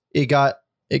Coast, it kind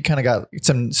of got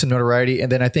some notoriety,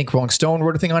 and then I think Rolling Stone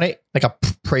wrote a thing on it, like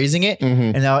praising it,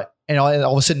 and now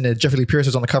all of a sudden Jeffrey Lee Pierce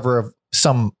was on the cover of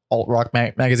some alt rock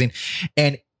magazine,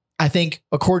 and I think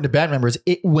according to band members,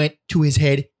 it went to his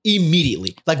head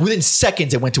immediately, like within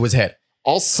seconds, it went to his head.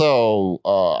 Also,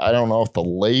 I don't know if the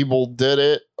label did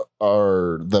it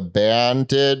or the band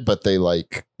did, but they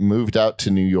like moved out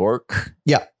to New York.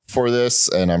 Yeah. For this,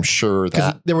 and I'm sure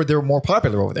because they were more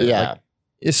popular over there. Yeah.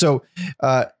 So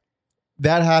that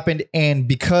happened, and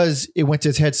because it went to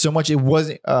his head so much, it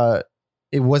wasn't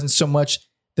so much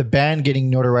the band getting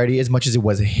notoriety as much as it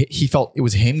was he felt it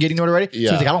was him getting notoriety. Yeah.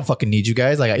 So he's like, I don't fucking need you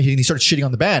guys. Like he started shitting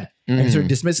on the band and he started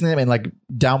dismissing them and like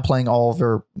downplaying all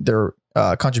of their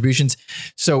contributions.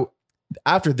 So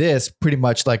after this, pretty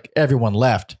much like everyone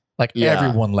left Like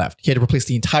everyone left. He had to replace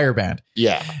the entire band.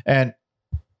 Yeah. And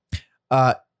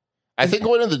I think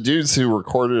one of the dudes who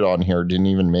recorded on here didn't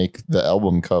even make the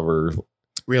album cover.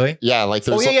 Really? Yeah, like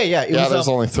there's there's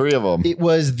only 3 of them. It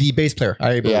was the bass player.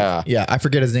 I believe. Yeah, I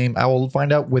forget his name. I will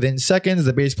find out within seconds.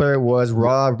 The bass player was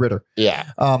Rob Ritter.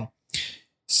 Yeah.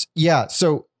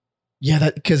 So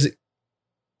that because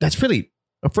that's really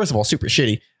first of all super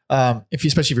shitty.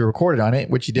 Especially if you recorded on it,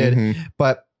 which you did, Mm-hmm.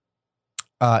 but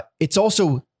it's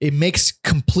also it makes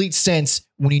complete sense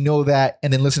when you know that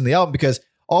and then listen to the album because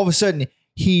all of a sudden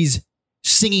he's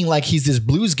singing like he's this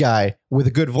blues guy with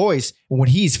a good voice when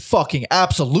he's fucking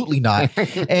absolutely not.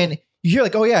 And you hear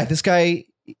like, oh yeah, this guy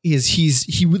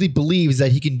he really believes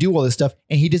that he can do all this stuff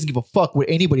and he doesn't give a fuck what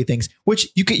anybody thinks, which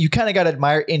you kind of got to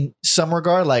admire in some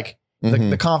regard, like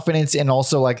the confidence and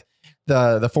also like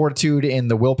the fortitude and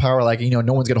the willpower, like,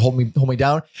 no one's gonna hold me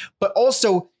down. But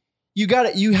also you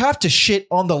have to shit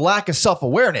on the lack of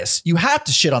self-awareness. You have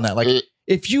to shit on that. Like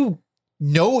if you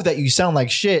know that you sound like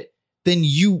shit, then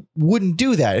you wouldn't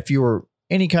do that if you were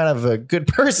any kind of a good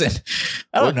person.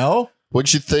 I don't know.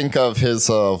 What'd you think of his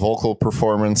vocal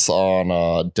performance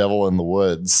on Devil in the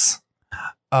Woods?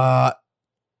 No,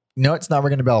 it's not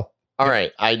ringing a bell. All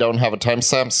right. I don't have a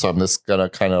timestamp, so I'm just going to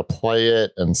kind of play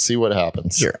it and see what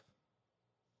happens. Sure.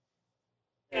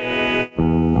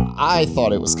 I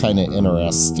thought it was kind of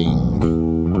interesting.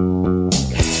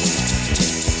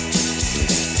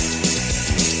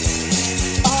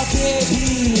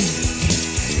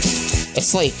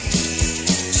 It's like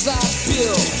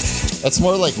it's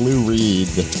more like Lou Reed.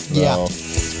 Yeah.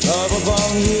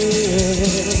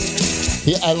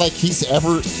 He's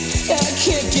ever. I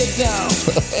can't get down.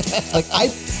 Like I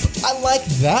like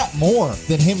that more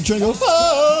than him trying to go.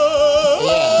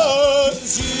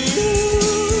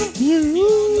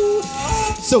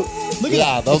 So look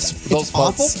at those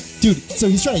awful, dude. So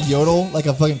he's trying to yodel like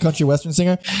a fucking country western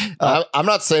singer. I'm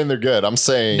not saying they're good. I'm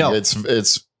saying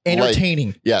it's entertaining.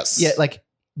 Like, yes. Yeah, like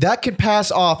that could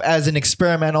pass off as an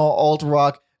experimental alt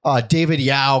rock, David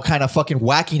Yao kind of fucking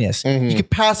wackiness. You could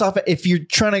pass off if you're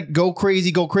trying to go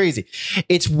crazy, go crazy.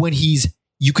 It's when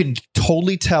you can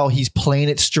totally tell he's playing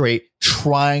it straight,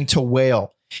 trying to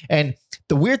wail. And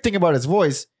the weird thing about his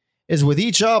voice is with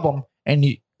each album, and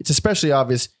it's especially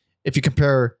obvious if you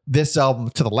compare this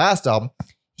album to the last album,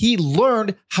 he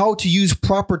learned how to use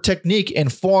proper technique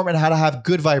and form and how to have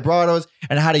good vibratos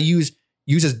and how to use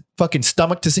his fucking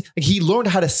stomach to sing. Like he learned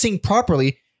how to sing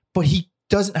properly, but he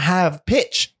doesn't have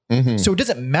pitch. So it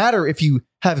doesn't matter if you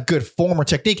have good form or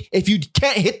technique. If you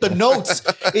can't hit the notes,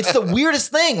 it's the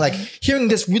weirdest thing. Like hearing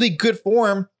this really good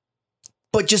form,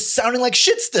 but just sounding like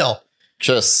shit still.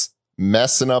 Just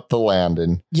messing up the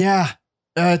landing. Yeah.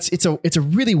 It's a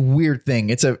really weird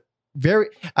thing.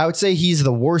 I would say he's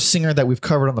the worst singer that we've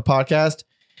covered on the podcast.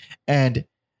 And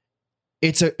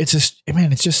it's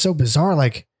just so bizarre.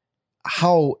 Like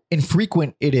how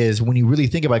infrequent it is when you really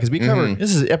think about it. Cause we covered,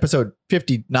 this is episode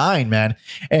 59, man.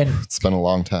 And it's been a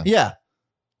long time. Yeah.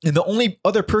 And the only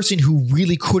other person who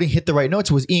really couldn't hit the right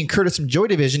notes was Ian Curtis from Joy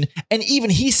Division. And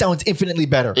even he sounds infinitely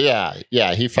better. Yeah.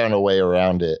 Yeah. He found a way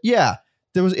around it. Yeah.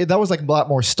 That was like a lot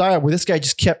more style where this guy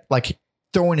just kept like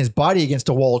throwing his body against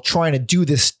a wall, trying to do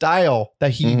this style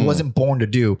that he wasn't born to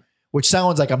do, which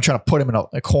sounds like I'm trying to put him in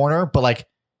a corner, but like,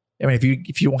 I mean,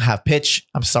 if you don't have pitch,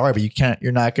 I'm sorry, but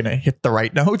you're not going to hit the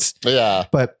right notes. Yeah.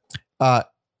 But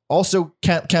also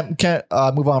can't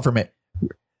move on from it.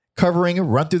 Covering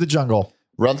Run Through the Jungle.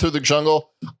 Run Through the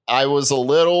Jungle. I was a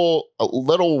little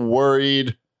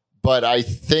worried, but I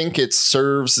think it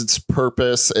serves its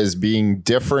purpose as being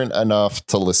different enough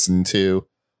to listen to.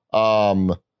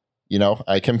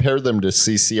 I compared them to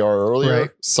CCR earlier, right.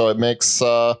 So it makes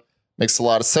a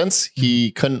lot of sense.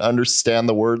 He couldn't understand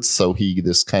the words, so he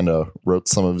just kind of wrote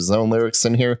some of his own lyrics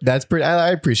in here. That's pretty.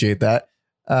 I appreciate that.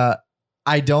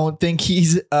 I don't think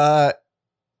he's no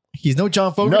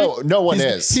John Fogerty. No one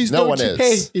is. He's no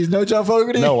John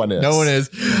Fogerty. No one is. No one is.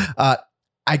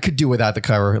 I could do without the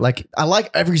cover. Like I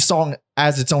like every song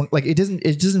as its own. Like it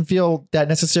doesn't feel that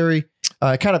necessary.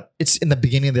 It's in the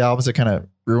beginning of the album, so it kind of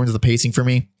ruins the pacing for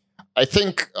me. I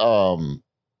think there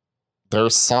are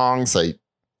songs I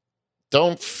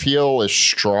don't feel as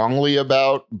strongly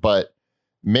about, but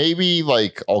maybe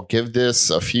like I'll give this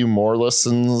a few more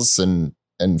listens and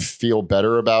feel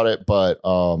better about it. But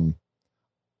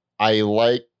I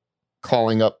like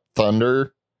Calling Up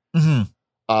Thunder. The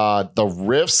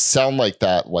riffs sound like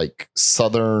that, like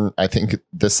Southern. I think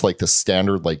this like the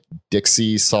standard like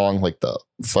Dixie song, like the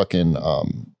fucking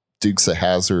Dukes of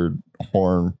Hazzard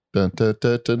horn. Okay.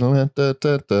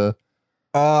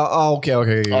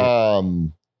 Okay.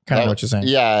 Kind kind of what you're saying.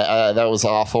 Yeah, that was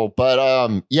awful.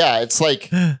 But yeah, it's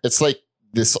like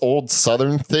this old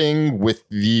Southern thing with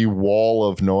the wall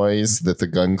of noise that the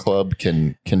Gun Club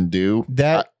can do.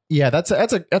 That's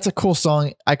a cool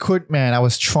song. I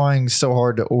was trying so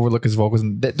hard to overlook his vocals,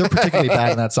 and they're particularly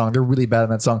bad in that song. They're really bad in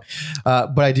that song.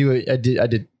 But I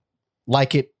did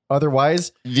like it.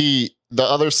 Otherwise, the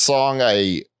other song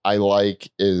I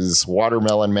like is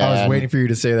Watermelon Man. I was waiting for you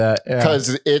to say that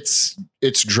because it's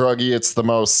druggy. It's the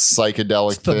most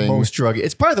psychedelic thing. The most druggy.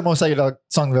 It's probably the most psychedelic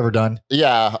song we've ever done.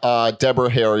 Yeah, Deborah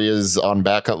Harry is on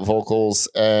backup vocals,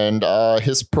 and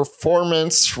his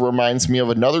performance reminds me of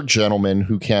another gentleman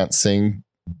who can't sing,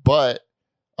 but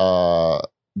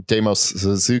Damo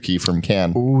Suzuki from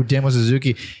Can. Ooh, Damo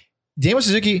Suzuki.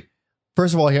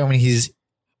 First of all, he's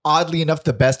oddly enough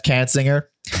the best Can singer.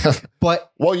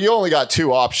 But well, you only got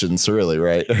two options, really,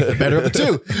 right? The better of the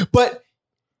two. But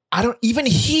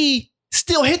he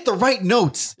still hit the right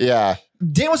notes. Yeah.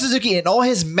 Damo Suzuki, in all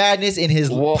his madness, in his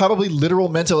probably literal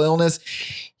mental illness,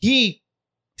 he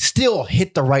still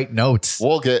hit the right notes.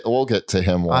 We'll get to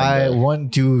him one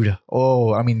dude.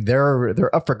 Oh, I mean,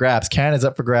 they're up for grabs. Can is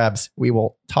up for grabs. We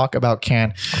will talk about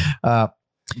Can.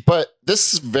 But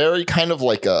this is very kind of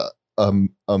like a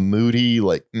moody,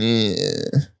 like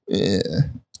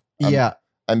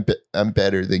I'm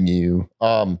better than you.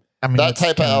 That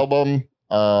type of album.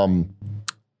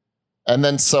 And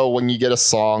then so when you get a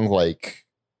song like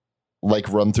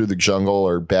Run Through the Jungle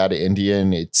or Bad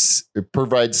Indian, it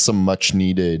provides some much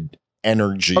needed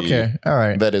energy. Okay, all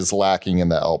right. That is lacking in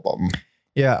the album.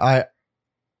 Yeah,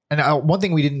 one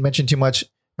thing we didn't mention too much.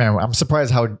 Man, I'm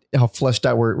surprised how fleshed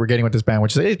out we're getting with this band,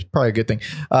 which is probably a good thing.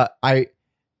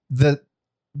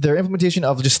 Their implementation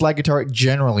of just slide guitar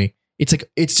generally,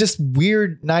 it's just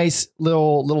weird, nice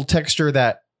little texture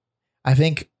that I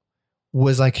think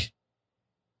was like,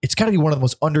 it's got to be one of the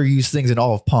most underused things in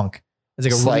all of punk.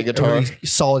 It's like a really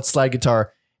solid slide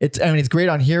guitar. It's great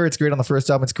on here. It's great on the first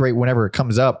album. It's great whenever it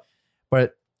comes up.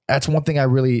 But that's one thing I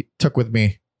really took with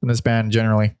me from this band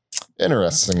generally.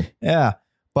 Interesting. Yeah,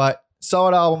 but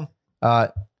solid album.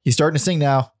 He's starting to sing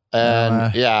now.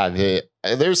 And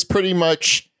there's pretty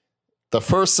much the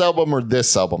first album or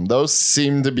this album. Those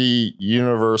seem to be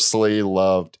universally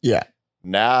loved. Yeah.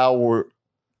 Now we're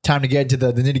time to get into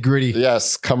the nitty gritty.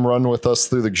 Yes. Come Run With Us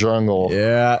Through the Jungle.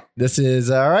 Yeah. This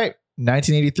is all right.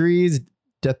 1983's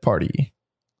Death Party.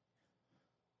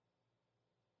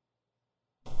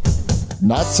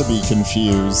 Not to be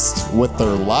confused with their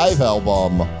live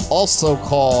album, also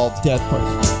called Death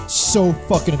Party. So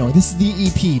fucking annoying. This is the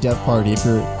EP Death Party.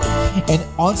 And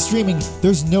on streaming,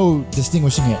 there's no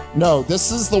distinguishing it. No, this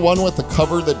is the one with the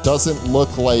cover that doesn't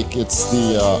look like it's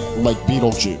the like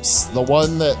Beetlejuice. The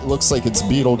one that looks like it's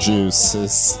Beetlejuice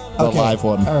is the live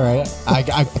one. All right.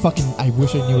 I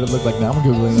wish I knew what it looked like now. I'm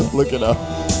Googling it. Look it up.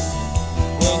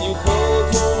 When you go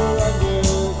to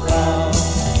underground,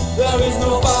 there is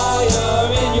no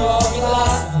fire in your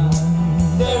glass.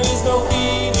 There is no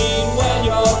feeling when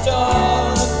you're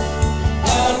done.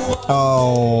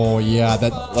 Oh yeah, he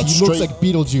looks like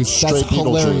Beetlejuice. That's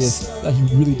hilarious.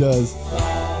 He really does.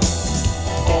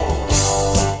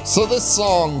 So this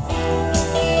song,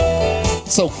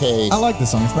 it's okay. I like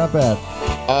this song. It's not bad.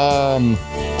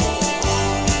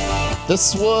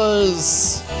 This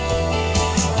was,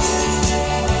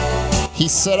 he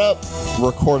set up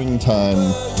recording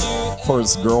time for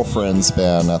his girlfriend's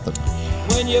band at the.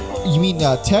 You mean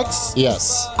Tex?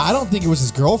 Yes. I don't think it was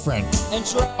his girlfriend.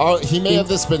 He may have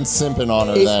just been simping on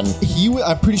her then.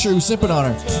 I'm pretty sure he was simping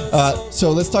on her.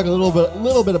 So let's talk a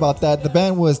little bit about that. The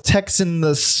band was Tex and the...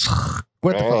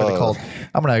 What the fuck are they called?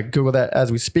 I'm going to Google that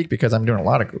as we speak because I'm doing a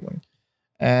lot of Googling.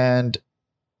 And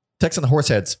Tex and the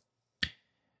Horseheads.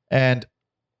 And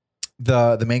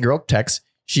the main girl, Tex,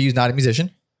 she's not a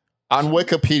musician. On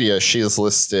Wikipedia, she is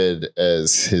listed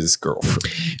as his girlfriend.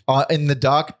 In the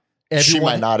doc... She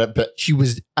might not have been. She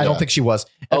was. I don't think she was.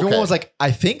 Everyone was like,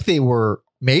 I think they were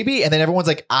maybe. And then everyone's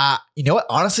like, you know what?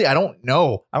 Honestly, I don't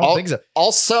know. I don't think so.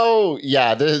 Also,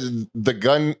 yeah, the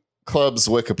Gun Club's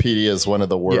Wikipedia is one of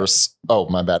the worst. Yeah. Oh,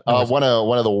 my bad. One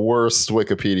of the worst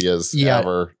Wikipedias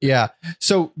ever. Yeah.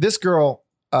 So this girl,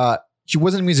 she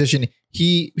wasn't a musician.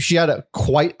 She had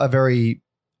quite a very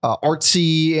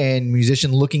artsy and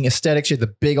musician looking aesthetic. She had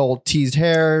the big old teased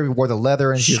hair, wore the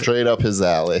leather, and straight up his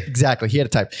alley. Exactly. He had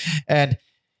a type. And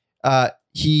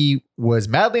he was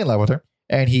madly in love with her,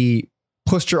 and he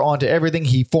pushed her onto everything.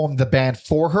 He formed the band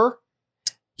for her.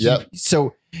 Yeah.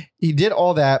 So he did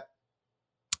all that.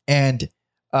 And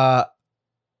fuck,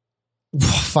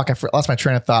 I lost my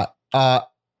train of thought. I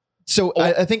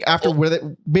think after with it,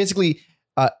 basically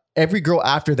every girl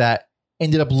after that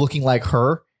ended up looking like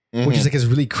her. which is like this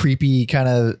really creepy kind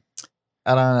of.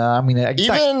 I don't know. I mean,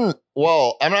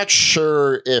 I'm not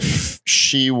sure if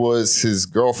she was his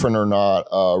girlfriend or not.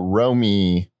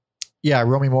 Romy. Yeah,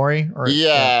 Romy Mori.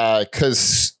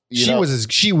 Because she was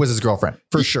his girlfriend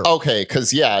for sure. Okay,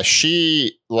 because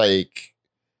she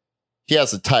he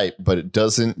has a type, but it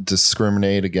doesn't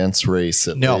discriminate against race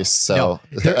at least. So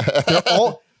they're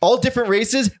all different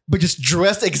races, but just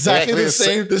dressed exactly the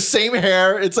same. The same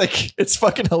hair. It's like it's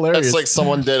fucking hilarious. It's like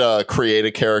someone did create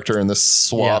a character and this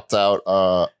swapped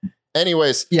out.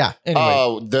 Anyways,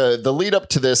 the lead up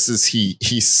to this is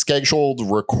he scheduled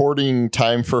recording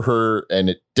time for her and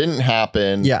it didn't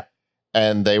happen. Yeah,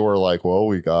 and they were like, "Well,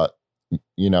 we got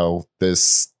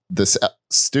this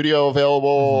studio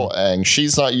available and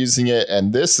she's not using it,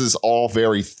 and this is all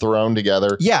very thrown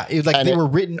together." Yeah,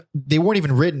 they weren't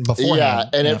even written before. Yeah,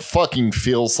 and it fucking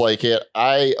feels like it.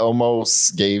 I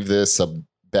almost gave this a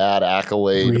bad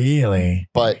accolade. Really?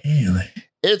 But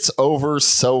it's over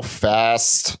so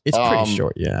fast. It's pretty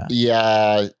short, yeah.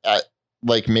 Yeah,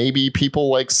 like maybe people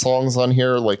like songs on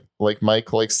here, like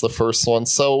Mike likes the first one.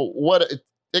 So what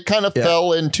it kind of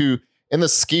fell into. In the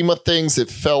scheme of things, it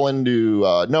fell into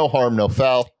no harm, no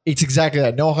foul. It's exactly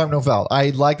that. No harm, no foul. I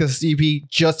like this EP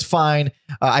just fine.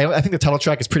 I think the title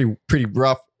track is pretty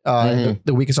rough.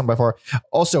 The weakest one by far.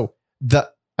 Also,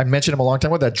 I mentioned him a long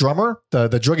time ago. That drummer, the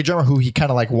druggy drummer, who he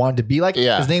kind of like wanted to be like.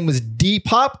 Yeah. His name was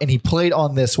D-Pop, and he played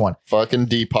on this one. Fucking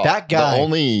D-Pop. That guy, the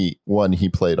only one he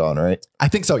played on, right? I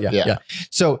think so. Yeah.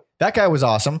 So that guy was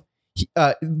awesome.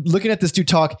 Looking at this dude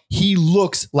talk, he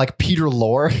looks like Peter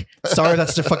Lorre. Sorry,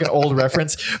 that's a fucking old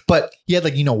reference, but he had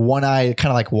one eye kind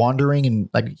of like wandering, and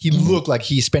like he looked like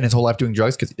he spent his whole life doing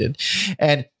drugs because he did.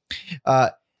 And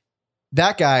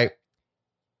that guy,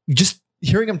 just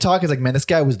hearing him talk is like, man, this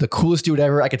guy was the coolest dude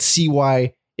ever. I could see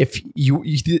why if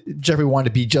Jeffrey wanted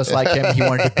to be just like him, he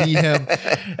wanted to be him.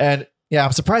 And yeah,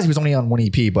 I'm surprised he was only on one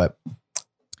EP, but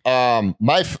I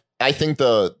think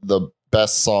the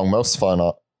best song, most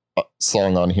fun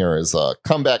song on here is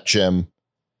Comeback Jim.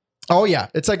 Oh yeah,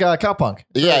 it's like a cowpunk.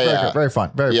 Very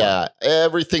fun. Very fun.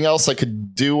 Everything else I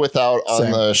could do without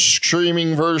on the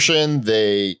streaming version.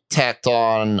 They tacked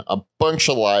on a bunch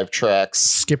of live tracks.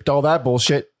 Skipped all that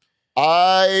bullshit.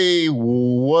 I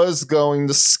was going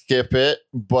to skip it,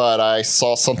 but I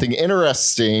saw something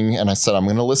interesting and I said, I'm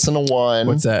going to listen to one.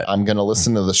 What's that? I'm going to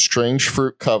listen to the Strange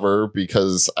Fruit cover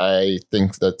because I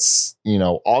think that's,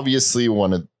 obviously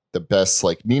one of the best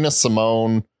like Nina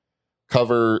Simone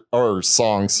cover or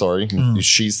song. Sorry.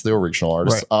 She's the original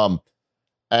artist. Right.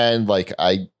 And like,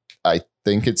 I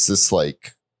think it's this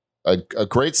like a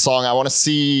great song. I want to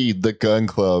see the Gun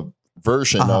Club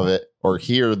version of it or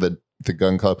hear the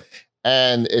Gun Club.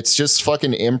 And it's just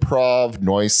fucking improv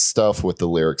noise stuff with the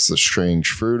lyrics of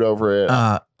Strange Fruit over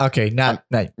it. Okay. No.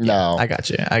 I got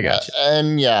you.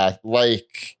 And yeah,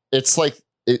 like, it's like,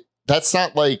 that's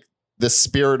not like the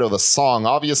spirit of the song.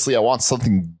 Obviously I want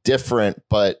something different,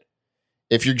 but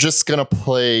if you're just going to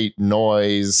play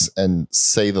noise and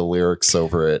say the lyrics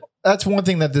over it. That's one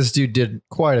thing that this dude did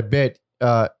quite a bit.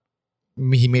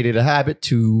 He made it a habit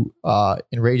to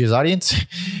enrage his audience.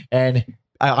 And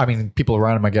I mean, people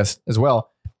around him, I guess, as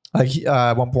well. Like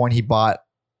at one point he bought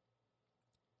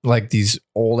like these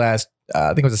old ass, I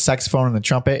think it was a saxophone and a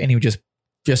trumpet. And he would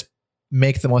just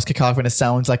make the most cacophonous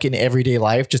sounds like in everyday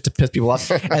life just to piss people off.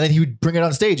 And then he would bring it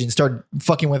on stage and start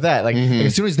fucking with that. Like, like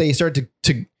as soon as they started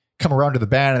to come around to the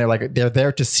band and they're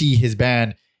there to see his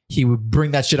band, he would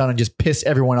bring that shit on and just piss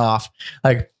everyone off.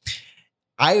 Like,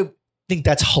 I think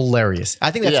that's hilarious.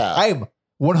 I think I'm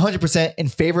 100% in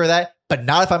favor of that, but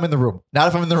not if I'm in the room.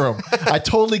 I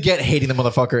totally get hating the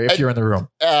motherfucker if you're in the room.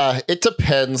 It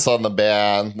depends on the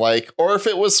band. Like, or if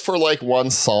it was for like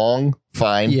one song,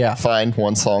 fine. Yeah. Fine.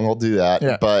 One song will do that.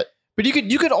 Yeah. But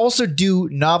you could also do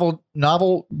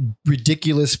novel,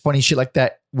 ridiculous, funny shit like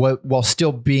that while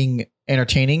still being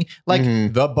entertaining. Like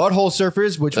the Butthole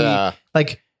Surfers, which we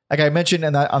like I mentioned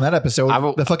on that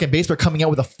episode, the fucking bass player coming out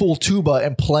with a full tuba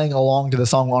and playing along to the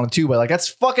song on a tuba. Like, that's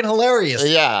fucking hilarious.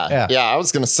 Yeah. I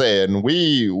was going to say, and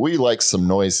we like some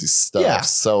noisy stuff. Yeah.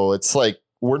 So it's like,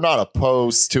 we're not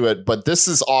opposed to it, but this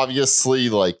is obviously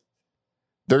like,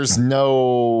 there's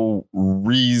no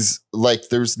reason, like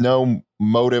there's no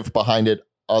motive behind it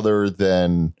other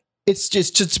than it's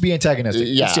just to be antagonistic.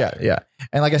 Yeah.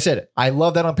 And like I said, I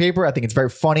love that on paper. I think it's very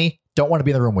funny. Don't want to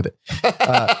be in the room with it.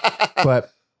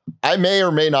 But I may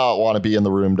or may not want to be in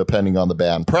the room depending on the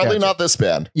band. Probably not this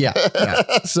band. Yeah.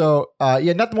 So not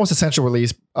the most essential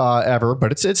release ever,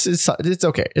 but it's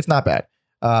okay. It's not bad.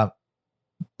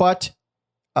 But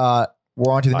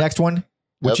we're on to the next one,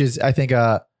 which is I think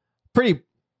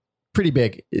pretty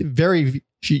big. Very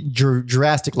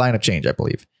drastic lineup change, I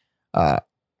believe.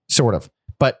 Sort of.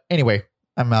 But anyway,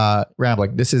 I'm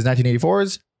rambling. This is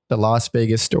 1984's The Las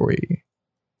Vegas Story.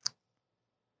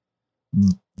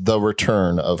 The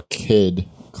return of Kid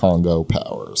Congo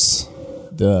Powers.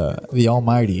 The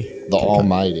Almighty. The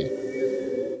Almighty.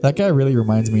 That guy really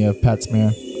reminds me of Pat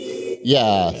Smear.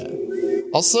 Yeah.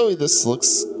 Also, this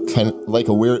looks kind of like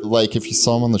a weird, like if you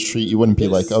saw him on the street, you wouldn't be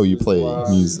like, oh, you play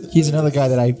music. He's another guy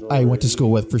that I went to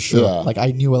school with for sure. Yeah. Like I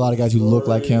knew a lot of guys who looked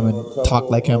like him and talked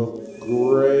like him.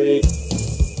 Great.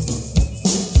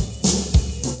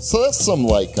 So that's some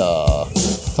like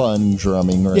fun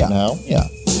drumming right now. Yeah.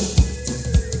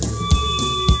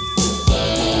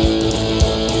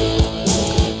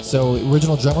 So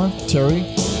original drummer Terry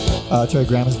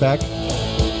Graham is back.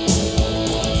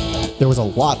 There was a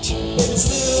lot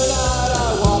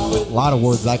of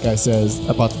words that guy says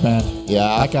about the band.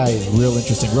 Yeah. That guy is real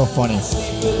interesting, real funny.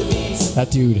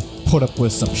 That dude put up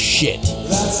with some shit.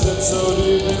 That's what's so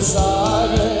deep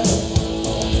inside me.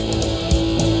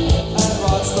 And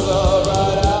what's the love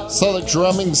right out? So the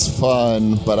drumming's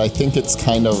fun, but I think it's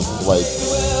kind of like,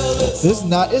 This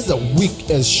is a weak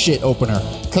as shit opener.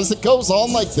 because it goes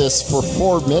on like this for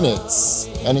 4 minutes,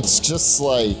 and it's just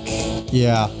like,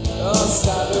 Yeah.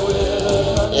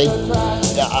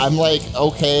 I'm like,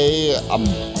 okay, I'm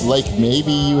like,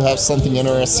 maybe you have something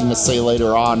interesting to say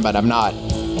later on, but I'm not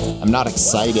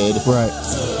excited. Right.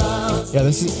 Yeah,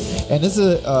 this is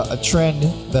a trend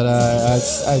that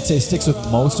I'd say sticks with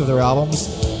most of their albums,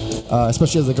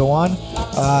 especially as they go on.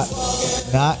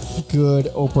 Not good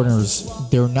openers.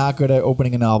 They're not good at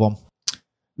opening an album.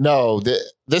 No,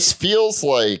 this feels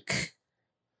like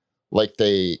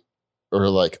they are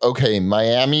like, okay,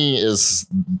 Miami is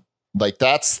like,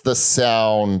 that's the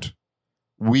sound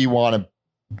we want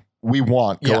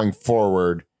going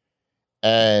forward.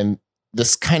 And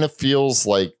this kind of feels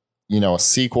like, a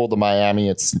sequel to Miami.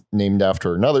 It's named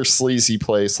after another sleazy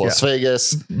place, Las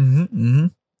Vegas. Mm-hmm,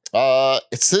 mm-hmm.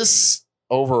 It's this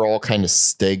overall kind of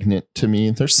stagnant to me.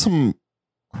 There's some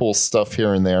cool stuff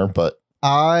here and there, but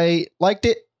I liked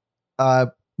it.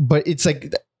 But it's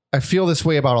like, I feel this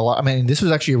way about a lot. I mean, this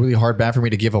was actually a really hard band for me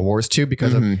to give awards to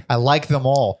because I like them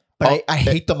all, but I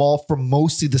hate them all for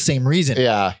mostly the same reason.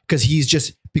 Yeah. Because he's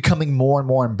just becoming more and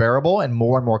more unbearable and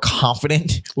more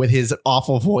confident with his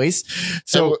awful voice.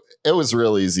 So it was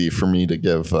real easy for me to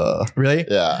give. Really?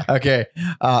 Yeah. Okay.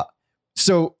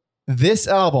 So this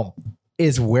album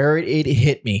is where it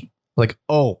hit me. Like,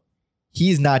 oh,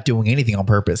 he's not doing anything on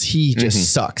purpose. He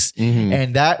just sucks. Mm-hmm.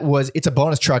 And it's a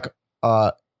bonus track.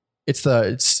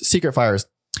 It's Secret Fires.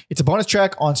 It's a bonus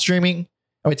track on streaming.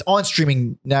 I mean, it's on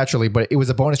streaming naturally, but it was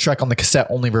a bonus track on the cassette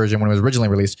only version when it was originally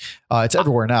released. It's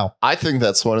everywhere now. I think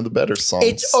that's one of the better songs.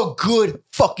 It's a good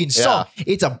fucking song. Yeah.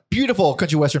 It's a beautiful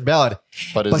country western ballad,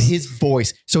 but his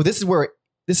voice. So this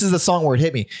is the song where it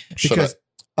hit me because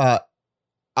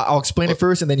I'll explain it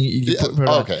first and then you put it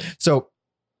on. Okay. So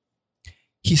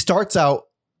he starts out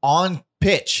on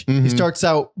pitch. Mm-hmm. He starts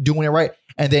out doing it right.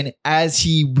 And then as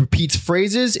he repeats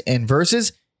phrases and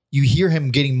verses, you hear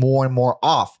him getting more and more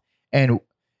off. And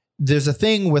there's a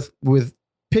thing with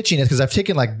pitching is because I've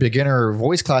taken like beginner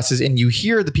voice classes and you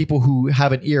hear the people who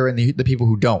have an ear and the people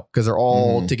who don't because they're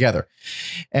all together.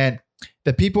 And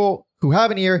the people who have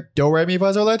an ear, do, re, mi,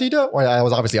 fa, sol, la, ti, do. Well, I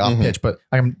was obviously off pitch, but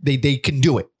they can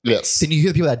do it. Yes. Then you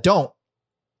hear the people that don't.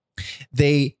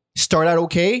 They start out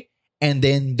okay and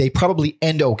then they probably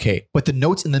end okay, but the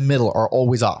notes in the middle are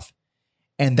always off.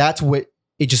 And that's what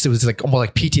it was like almost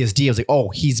like PTSD. I was like, oh,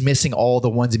 he's missing all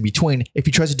the ones in between. If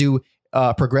he tries to do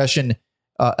progression,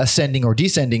 ascending or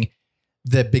descending,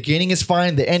 the beginning is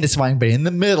fine, the end is fine, but in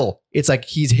the middle, it's like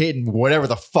he's hitting whatever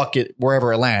the fuck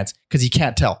wherever it lands because he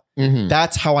can't tell. Mm-hmm.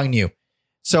 That's how I knew.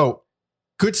 So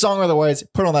good song otherwise,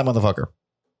 put on that motherfucker.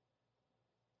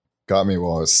 Got me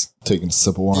while I was taking a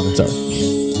sip of water. Sorry.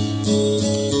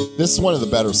 This is one of the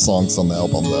better songs on the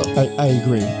album, though. I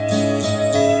agree.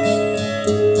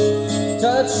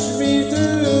 Touch me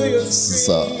through your This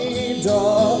screen is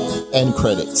door. end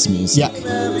credits music. Yeah.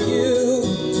 Remember you.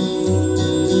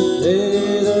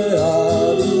 They that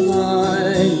are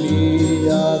behind me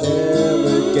are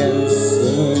there against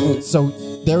the moon. So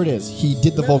there it is. He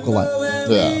did the vocal line.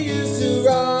 Yeah.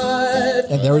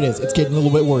 And there it is. It's getting a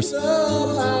little bit worse.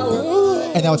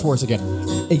 And now it's worse again.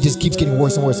 It just keeps getting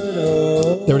worse and worse.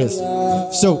 There it is.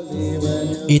 So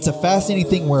it's a fascinating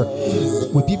thing where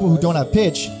with people who don't have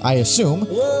pitch, I assume,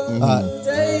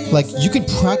 like you can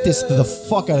practice the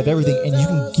fuck out of everything and you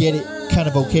can get it kind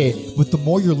of okay. But the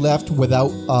more you're left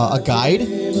without a guide,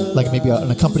 like maybe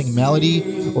an accompanying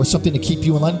melody or something to keep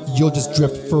you in line, you'll just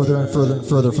drift further and further and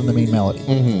further from the main melody.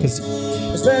 Because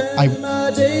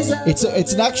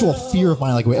it's an actual fear of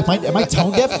mine. Like, am I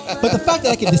tone deaf? But the fact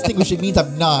that I can distinguish it means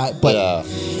I'm not. But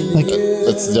like,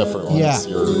 it's different. When it's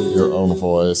your own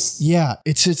voice. Yeah,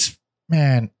 it's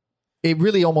man, it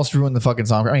really almost ruined the fucking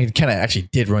song. I mean, it kind of actually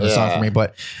did ruin the song for me.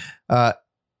 But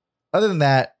other than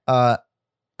that, I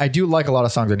do like a lot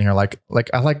of songs in here. Like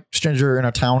I like "Stranger in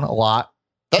Our Town" a lot.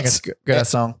 That's a good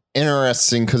song.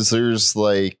 Interesting, because there's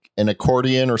like an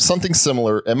accordion or something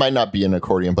similar. It might not be an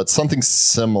accordion, but something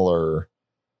similar.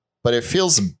 But it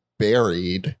feels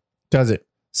buried. Does it?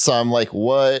 So I'm like,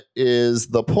 what is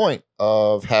the point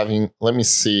of having? Let me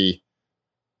see.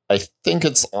 I think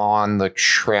it's on the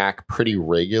track pretty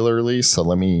regularly. So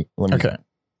let me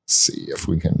see if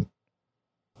we can.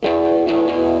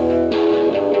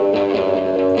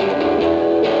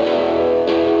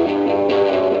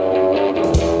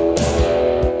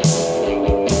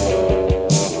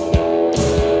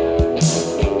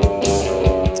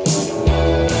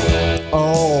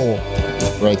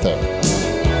 Right there.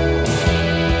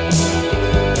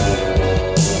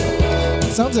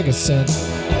 It sounds like a synth.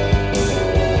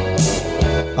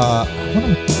 Hold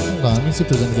on, let me see if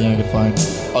there's anything I can find.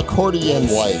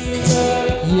 Accordion-like.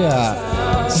 Yeah.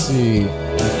 Let's see.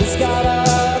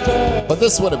 But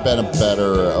this would have been a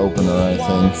better opener, I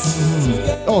think.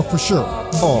 Oh, for sure.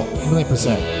 Oh,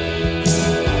 100%.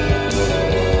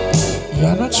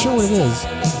 Yeah, I'm not sure what it is.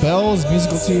 Bells,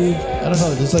 musical tube. I don't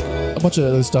know. There's like a bunch of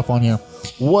other stuff on here.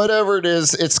 Whatever it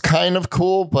is, it's kind of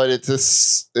cool, but it's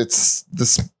this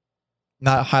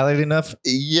not highlighted enough.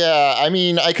 Yeah, I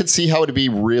mean, I could see how it'd be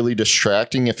really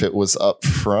distracting if it was up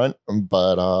front,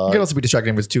 but it could also be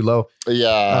distracting if it's too low.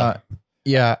 Yeah,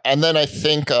 yeah. And then I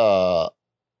think an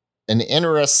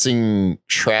interesting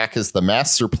track is the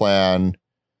Master Plan.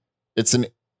 It's an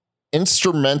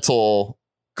instrumental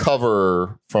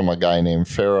cover from a guy named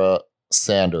Farrah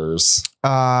Sanders.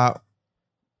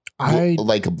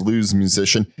 Like a blues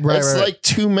musician. It's like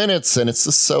 2 minutes and it's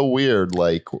just so weird.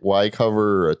 Like, why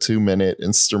cover a 2-minute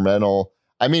instrumental?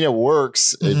 I mean, it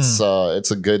works. Mm-hmm.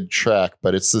 It's a good track,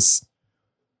 but it's just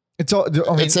it's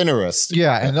interesting.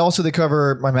 Yeah, and also they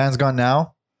cover "My Man's Gone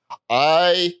Now."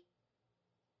 I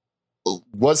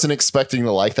wasn't expecting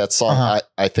to like that song. Uh-huh.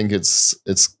 I think it's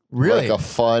really like a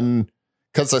fun,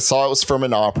 because I saw it was from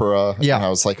an opera. Yeah, and I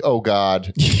was like, oh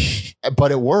god.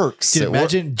 But it works. Dude,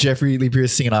 imagine Jeffrey Lee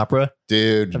Pierce singing opera.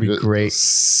 Dude, that'd be great.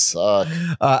 Suck.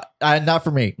 Not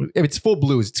for me. It's full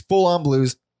blues. It's full on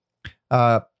blues,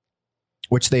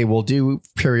 which they will do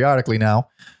periodically now.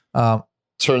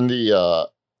 Turn the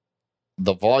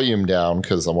volume down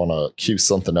because I want to cue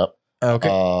something up.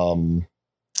 Okay.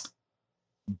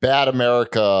 Bad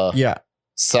America. Yeah.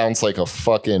 Sounds like a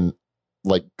fucking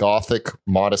like gothic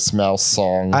Modest Mouse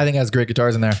song. I think it has great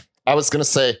guitars in there. I was going to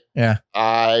say, yeah,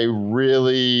 I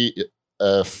really,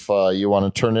 if you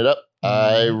want to turn it up,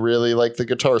 I really like the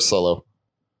guitar solo.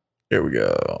 Here we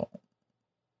go.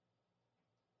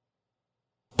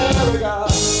 There we go.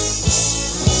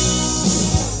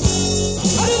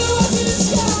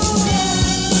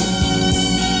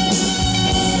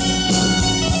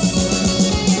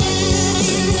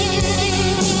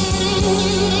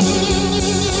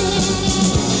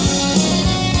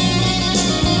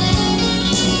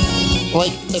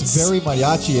 Like it's very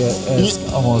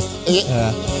mariachi-esque almost.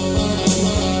 Yeah.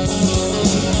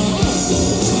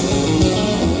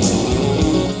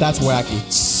 That's wacky.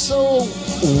 So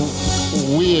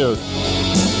weird.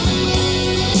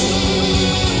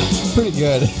 Pretty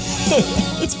good.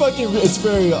 It's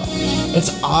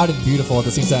odd and beautiful at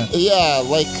the same time. Yeah,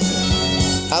 like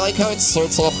I like how it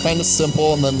starts off kind of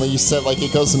simple and then you said like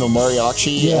it goes into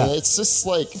mariachi. Yeah. And it's just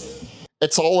like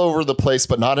it's all over the place,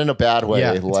 but not in a bad way.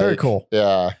 Yeah, it's very cool.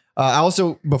 Yeah. I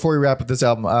also, before we wrap up this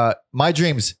album, My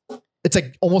Dreams, it's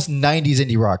like almost 90s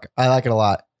indie rock. I like it a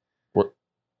lot.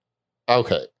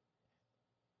 Okay.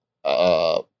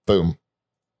 Boom.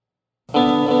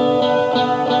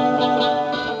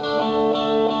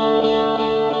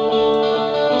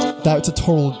 That's a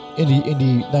total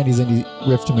indie 90s indie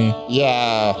riff to me.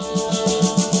 Yeah.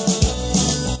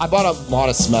 I bought a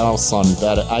Modest Mouse on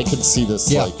that. I could see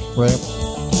this like right.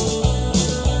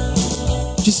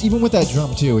 Just even with that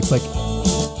drum too, it's like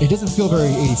it doesn't feel very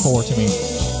 84 to me.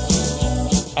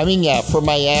 I mean, yeah, from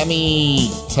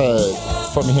Miami to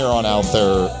from here on out,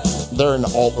 they're an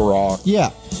alt rock.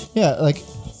 Yeah, like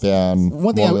band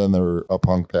more than they're a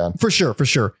punk band for sure.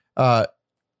 I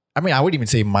mean, I wouldn't even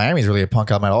say Miami's really a punk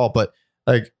album at all, but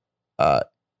like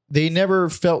they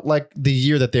never felt like the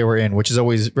year that they were in, which is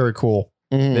always very cool.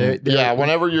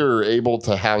 Whenever you're able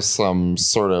to have some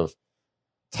sort of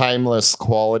timeless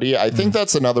quality. I think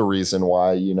that's another reason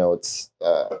why, you know, it's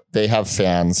they have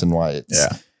fans and why it's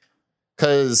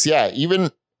because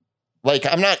even like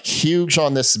I'm not huge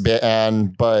on this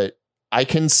band, but I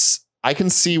can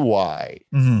see why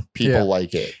people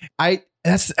like it.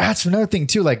 That's another thing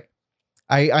too. Like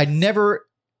I never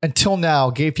until now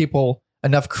gave people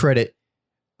enough credit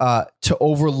to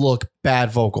overlook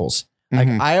bad vocals. Like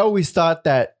I always thought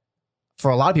that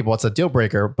for a lot of people it's a deal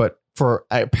breaker, but for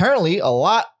apparently a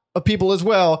lot of people as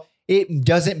well, it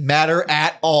doesn't matter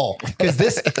at all. Because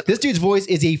this dude's voice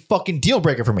is a fucking deal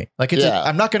breaker for me. Like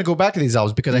I'm not going to go back to these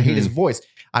albums because I hate his voice.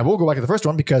 I will go back to the first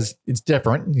one because it's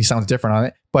different. He sounds different on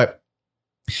it. But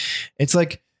it's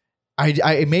like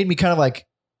it made me kind of like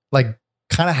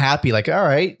kind of happy. Like, all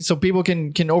right, so people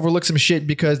can overlook some shit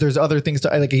because there's other things to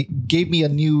like. It gave me a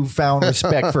newfound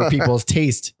respect for people's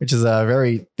taste, which is a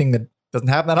very thing that doesn't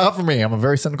happen that often for me. I'm a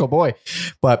very cynical boy,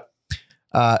 but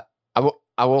I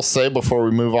will say before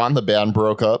we move on, the band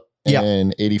broke up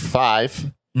in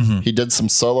 '85. He did some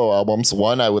solo albums.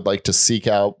 One I would like to seek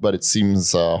out, but it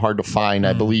seems hard to find.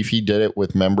 I believe he did it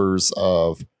with members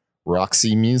of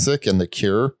Roxy Music and The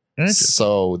Cure.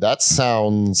 So that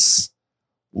sounds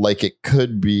like it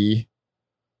could be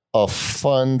a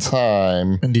fun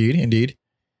time. Indeed.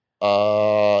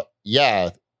 Yeah.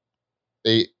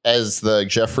 As the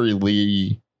Jeffrey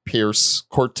Lee Pierce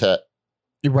Quartet.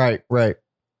 Right.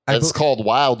 It's called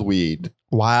Wild Weed.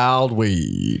 Wild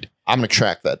Weed. I'm going to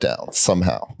track that down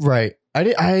somehow. Right.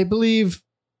 I believe,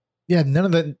 none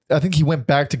of the, I think he went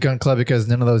back to Gun Club because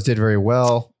none of those did very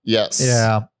well. Yes.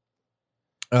 Yeah.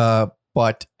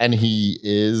 And he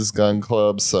is Gun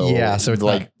Club, so so it's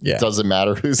like doesn't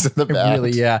matter who's in the band.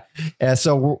 Really,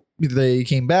 so they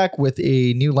came back with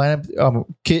a new lineup.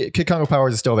 Kid Congo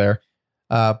Powers is still there,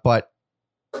 but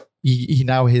he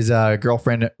now his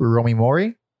girlfriend Romy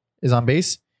Mori is on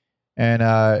bass,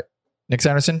 and Nick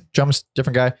Sanderson drums,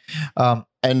 different guy,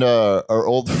 and our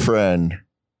old friend,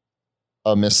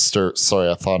 Mr. Sorry,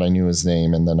 I thought I knew his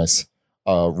name, and then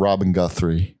Robin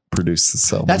Guthrie produced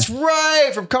this album. That's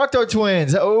right, from Cocteau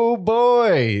Twins. Oh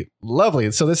boy, lovely.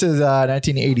 So this is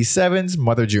 1987's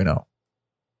Mother Juno.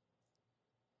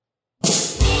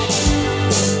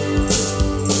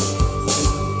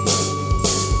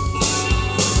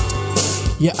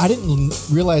 Yeah, I didn't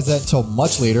realize that until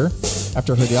much later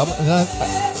after I heard the album. And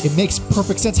it makes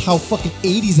perfect sense how fucking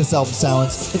 80s this album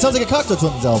sounds. It sounds like a Cocteau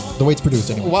Twins album, the way it's produced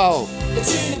anyway. Wow.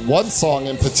 One song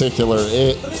in particular,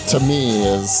 it to me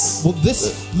is... Well,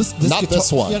 this not guitar,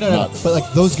 this one. No. But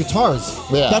like those guitars,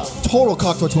 that's total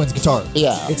Cocteau Twins guitar.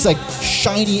 Yeah. It's like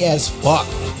shiny as fuck.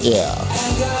 Yeah.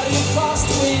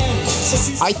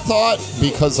 I thought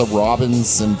because of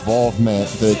Robin's involvement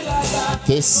that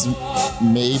this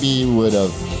maybe would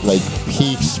have like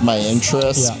piqued my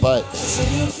interest, but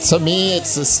to me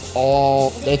it's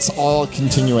all a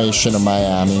continuation of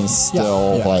Miami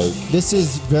still. Like this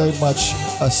is very much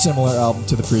a similar album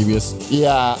to the previous.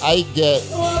 Yeah, I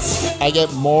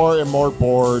get more and more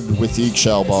bored with each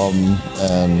album,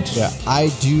 and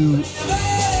I do.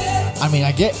 I mean,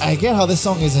 I get how this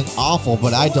song isn't awful,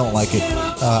 but I don't like it.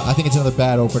 I think it's another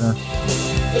bad opener.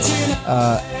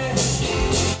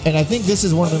 And I think this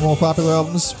is one of the more popular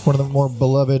albums, one of the more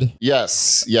beloved.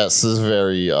 Yes, this is a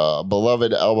very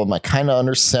beloved album. I kind of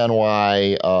understand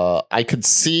why. I could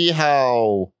see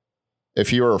how,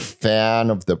 if you were a fan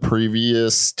of the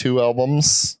previous two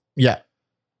albums,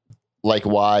 like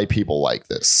why people like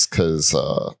this. Because,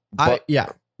 but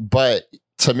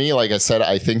to me, like I said,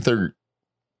 I think they're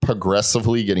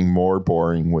progressively getting more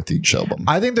boring with each album.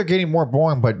 I think they're getting more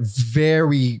boring, but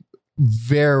very,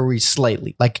 very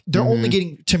slightly. Like they're only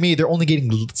getting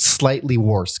slightly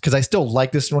worse, because I still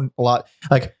like this one a lot.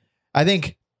 Like I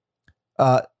think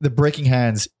The Breaking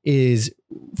Hands is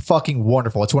fucking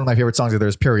wonderful. It's one of my favorite songs of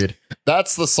theirs, period.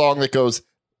 That's the song that goes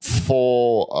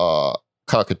full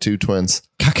Cockatoo Twins.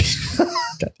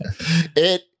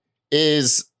 It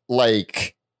is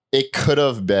like it could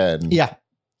have been. Yeah.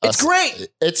 It's great.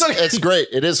 It's great.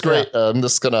 It is great. I'm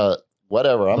just gonna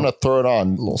whatever. I'm gonna throw it on.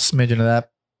 A little smidgen of that.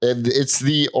 It's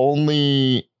the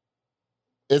only.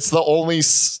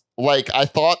 Like I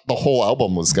thought the whole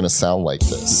album was gonna sound like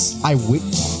this.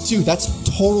 Dude, that's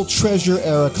total Treasure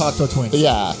era Cocteau Twins.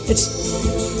 Yeah,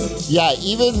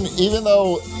 even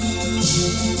though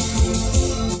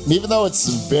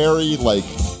it's very like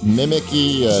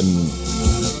mimicky,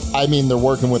 and I mean they're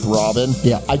working with Robin.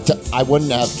 Yeah, I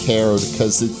wouldn't have cared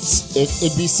because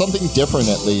it'd be something different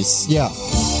at least. Yeah,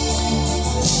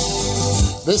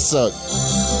 this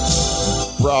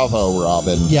bravo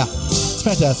Robin. Yeah, it's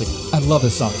fantastic. I love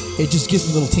this song. It just gives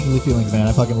me little tingly feelings, man.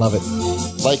 I fucking love it.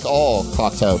 Like all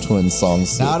Cocktail Twins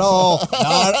songs. Not all.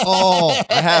 Not all.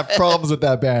 I have problems with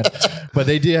that band. But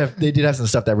they did have some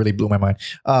stuff that really blew my mind.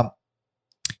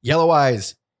 Yellow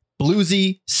Eyes.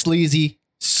 Bluesy, sleazy,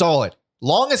 solid.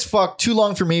 Long as fuck. Too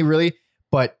long for me, really.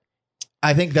 But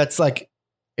I think that's like,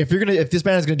 if this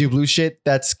band is gonna do blues shit,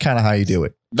 that's kind of how you do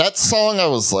it. That song, I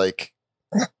was like,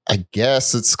 I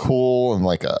guess it's cool in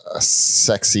like a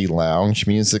sexy lounge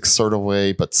music sort of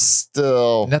way, but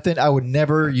still. Nothing. I would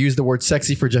never use the word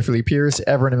sexy for Jeffrey Lee Pierce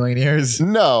ever in a million years.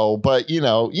 No, but you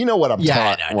know what I'm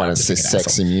talking when I say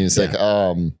sexy music.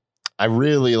 Yeah. I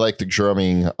really like the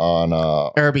drumming on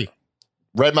Araby.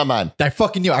 Read My Mind. I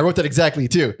fucking knew. I wrote that exactly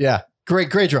too. Yeah. Great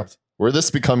drums. We're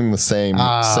this becoming the same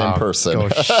person. Oh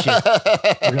shit.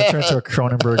 We're gonna turn into a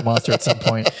Cronenberg monster at some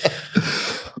point.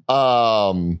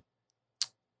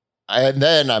 And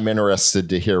then I'm interested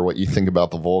to hear what you think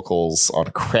about the vocals on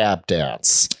Crab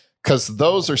Dance, because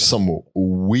those are some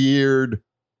weird,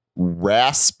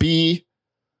 raspy.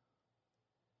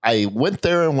 I went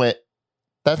there and went,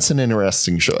 that's an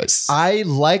interesting choice. I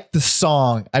like the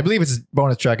song. I believe it's a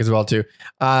bonus track as well too.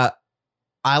 I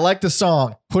like the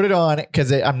song. Put it on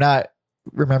because I'm not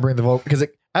remembering the vocal, because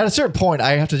at a certain point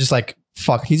I have to just like,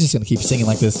 fuck, he's just gonna keep singing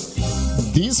like this.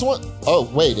 These one, oh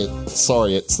wait,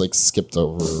 it's like skipped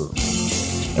over.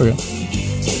 There we go.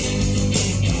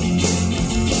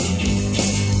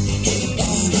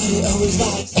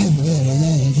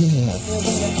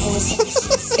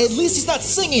 At least he's not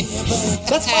singing.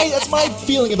 That's my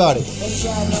feeling about it.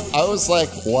 I was like,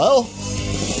 well,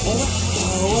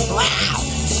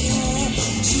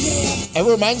 it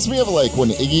reminds me of like when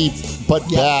Iggy, but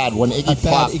bad, when Iggy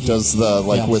Pop does the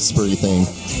like whispery thing.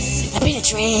 I've been a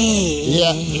tree.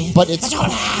 Yeah, but it's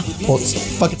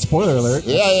fucking spoiler alert.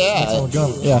 Yeah.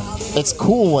 It's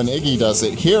cool when Iggy does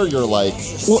it. Here you're like,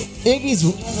 well, Iggy's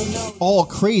all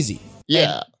crazy.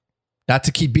 Yeah. And not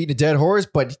to keep beating a dead horse,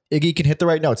 but Iggy can hit the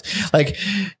right notes. Like,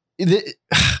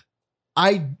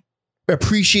 I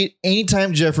appreciate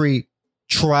anytime Jeffrey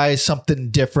tries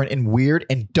something different and weird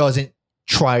and doesn't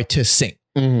try to sing.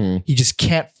 Mm-hmm. He just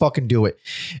can't fucking do it.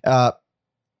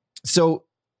 So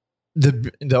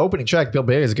the opening track, Bill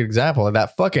Bay, is a good example of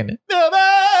that fucking.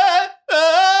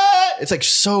 It's like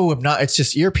so obnoxious. It's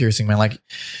just ear piercing, man. Like,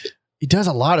 he does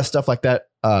a lot of stuff like that.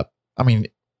 I mean,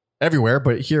 everywhere,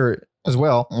 but here as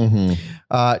well. Mm-hmm.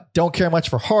 Don't care much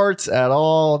for Hearts at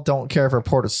all. Don't care for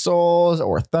Port of Souls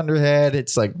or Thunderhead.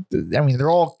 It's like, I mean, they're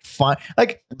all fine.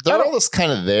 Like, they're all just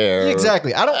kind of there.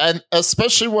 Exactly. And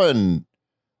especially when,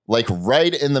 like,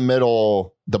 right in the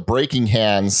middle, the Breaking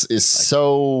Hands is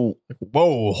so,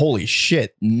 whoa, holy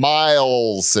shit,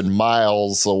 miles and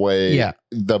miles away. Yeah,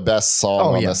 the best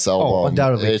song on this album.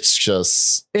 Undoubtedly. It's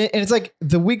just, and it's like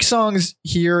the weak songs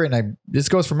here, and this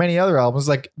goes for many other albums.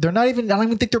 Like, they're not even. I don't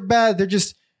even think they're bad. They're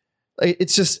just.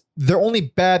 It's just they're only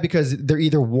bad because they're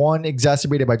either one,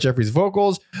 exacerbated by Jeffrey's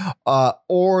vocals,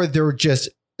 or they're just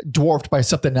dwarfed by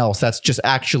something else that's just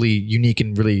actually unique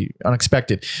and really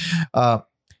unexpected.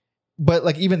 But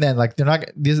like, even then, like, they're not.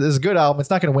 This is a good album.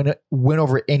 It's not going to win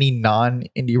over any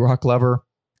non-indie rock lover.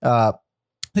 They're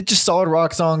just solid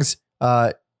rock songs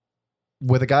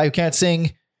with a guy who can't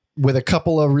sing, with a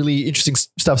couple of really interesting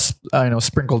stuff,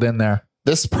 sprinkled in there.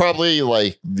 This is probably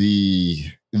like the.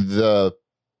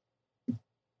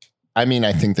 I mean,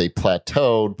 I think they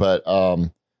plateaued, but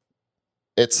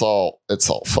it's all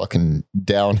fucking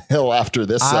downhill after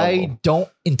this album. I don't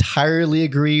entirely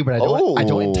agree, but I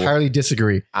don't entirely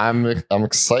disagree. I'm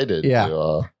excited.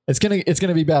 Yeah, it's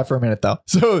gonna be bad for a minute though.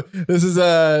 So this is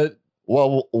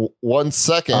well, 1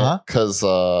 second, because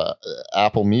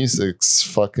Apple Music's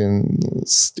fucking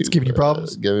stupid. It's giving you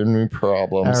problems. Giving me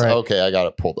problems. Right. Okay, I got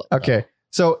it pulled up. Okay, now.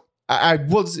 So I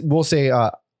will say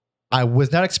I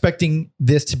was not expecting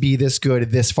this to be this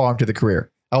good this far into the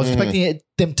career. I was expecting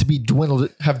them to be dwindled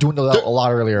out a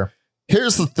lot earlier.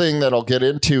 Here's the thing that I'll get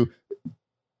into.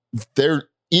 They're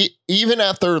even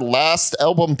at their last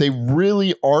album, they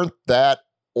really aren't that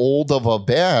old of a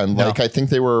band. No. Like, I think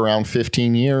they were around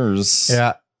 15 years.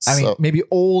 Yeah. I mean, maybe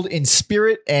old in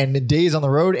spirit and days on the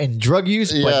road and drug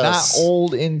use, but not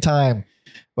old in time.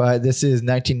 But this is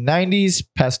 1990s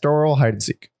Pastoral Hide and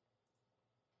Seek.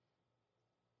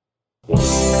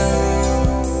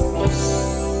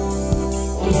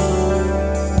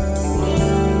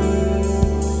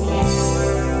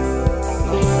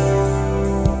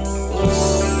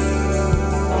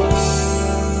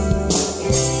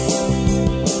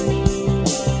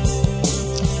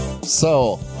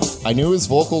 So, I knew his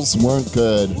vocals weren't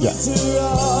good. Yeah.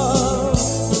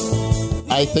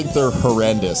 I think they're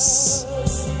horrendous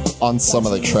on some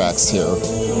of the tracks here.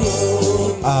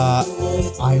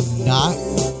 I'm not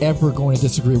ever going to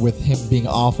disagree with him being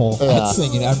awful at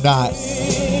singing. I'm not.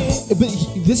 But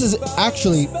this is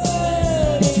actually,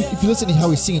 if you listen to how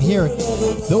he's singing here,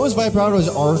 those vibratos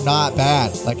are not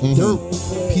bad. Like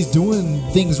he's doing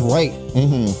things right.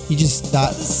 He just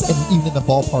not even in the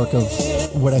ballpark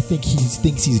of what I think he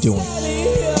thinks he's doing.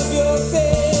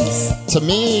 To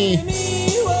me,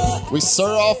 we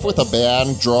start off with a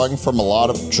band drawing from a lot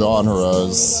of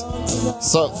genres,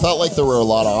 so it felt like there were a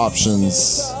lot of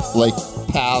options, like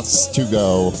paths to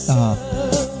go.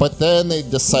 But then they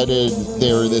decided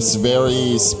they were this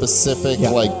very specific,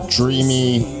 like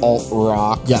dreamy alt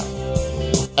rock. Yeah.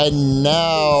 And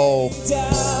now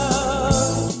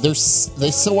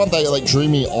they still want that like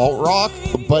dreamy alt rock,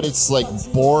 but it's like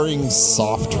boring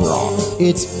soft rock.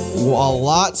 It's a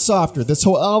lot softer. This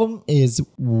whole album is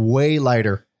way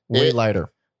lighter. Lighter.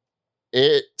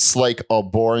 It's like a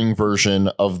boring version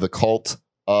of The Cult.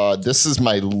 This is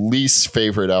my least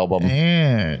favorite album.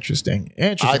 Interesting.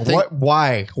 I think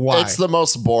Why? It's the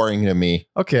most boring to me.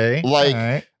 Okay. Like, all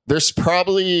right. There's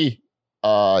probably,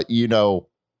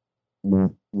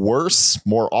 worse,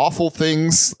 more awful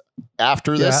things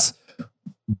after this,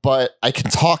 but I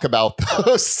can talk about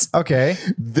those. Okay.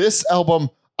 This album,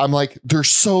 I'm like, there's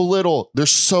so little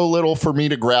for me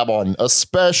to grab on,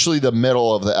 especially the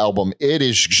middle of the album. It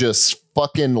is just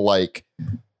fucking like,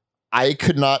 I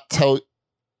cannot tell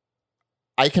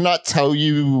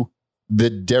you the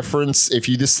difference if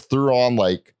you just threw on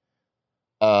like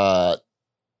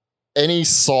any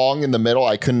song in the middle.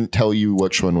 I couldn't tell you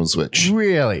which one was which.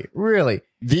 Really?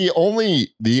 The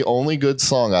only good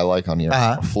song I like on here,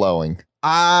 Flowing.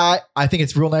 I think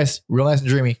it's real nice and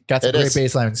dreamy. Got some great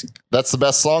bass lines. That's the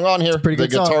best song on here. Pretty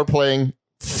good the guitar song. playing,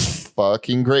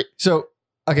 fucking great. So,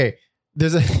 okay,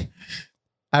 there's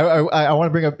I want to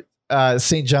bring up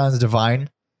St. John's Divine,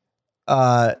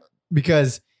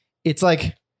 because it's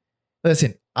like,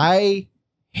 listen, I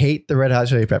hate the Red Hot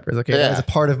Chili Peppers. Okay, that is a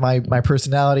part of my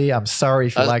personality. I'm sorry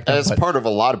if you like that. It's part of a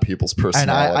lot of people's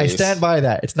personalities, and I stand by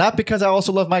that. It's not because I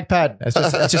also love Mike Patton.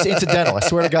 That's just incidental. I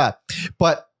swear to God.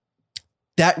 But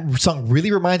that song really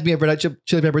reminds me of Red Hot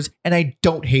Chili Peppers, and I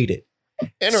don't hate it.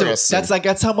 Interesting. So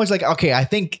that's how much like, okay, I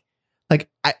think like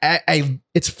I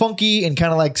it's funky and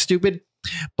kind of like stupid,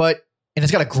 and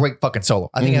it's got a great fucking solo.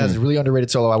 I think it has a really underrated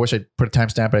solo. I wish I put a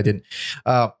timestamp, but I didn't.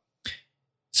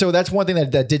 So that's one thing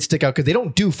that did stick out, because they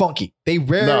don't do funky. They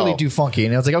rarely do funky,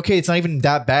 and I was like, okay, it's not even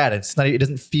that bad. It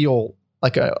doesn't feel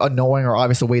like annoying or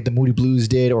obvious the way the Moody Blues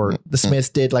did or the Smiths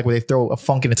did, like where they throw a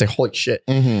funk and it's like, holy shit.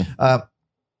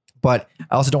 But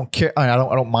I also don't care. I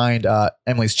don't mind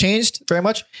Emily's Changed very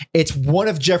much. It's one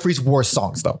of Jeffrey's worst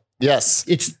songs, though. Yes,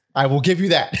 I will give you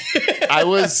that.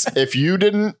 If you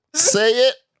didn't say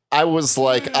it, I was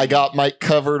like, I got Mike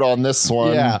covered on this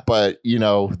one. Yeah. But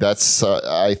that's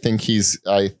I think he's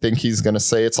gonna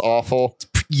say it's awful.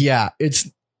 Yeah,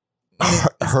 it's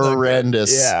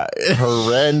horrendous. Yeah,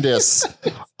 horrendous.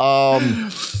 A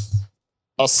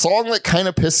song that kind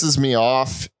of pisses me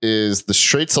off is The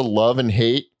Straits of Love and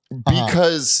Hate,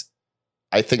 because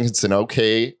I think it's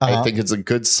I think it's a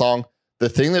good song. The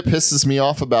thing that pisses me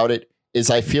off about it is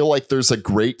I feel like there's a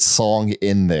great song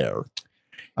in there.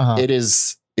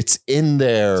 It's in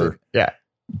there.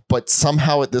 But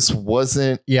somehow this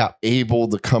wasn't able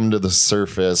to come to the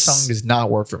surface. Song does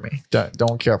not work for me.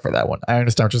 Don't care for that one. I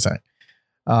understand what you're saying.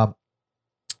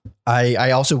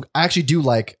 I actually do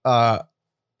like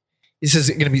it's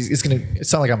gonna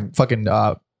sound like I'm fucking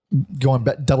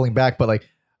doubling back, but like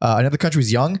Another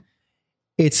Country's Young.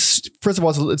 It's, first of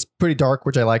all, it's pretty dark,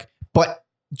 which I like, but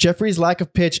Jeffrey's lack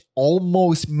of pitch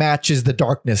almost matches the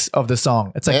darkness of the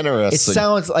song. It's like, it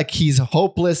sounds like he's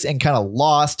hopeless and kind of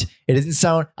lost. It doesn't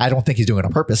sound, I don't think he's doing it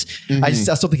on purpose. I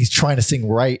still think he's trying to sing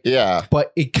right. Yeah.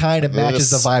 But it kind of matches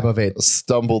the vibe of it.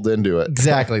 Stumbled into it.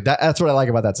 Exactly. That's what I like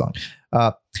about that song.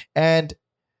 And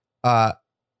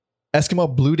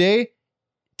Eskimo Blue Day.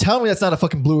 Tell me that's not a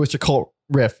fucking Blue Oyster Cult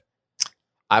riff.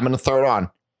 I'm going to throw it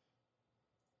on,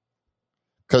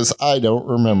 because I don't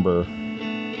remember.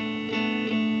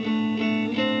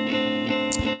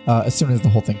 As soon as the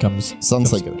whole thing comes.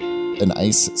 Sounds like an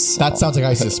ISIS song. That sounds like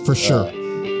ISIS for sure.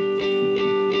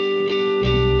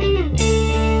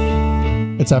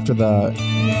 It's after the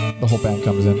whole band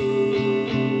comes in.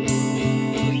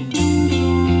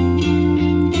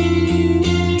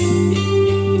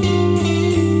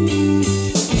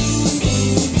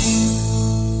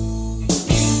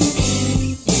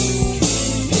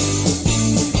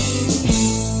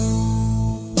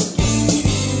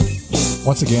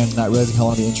 Once again, not realizing how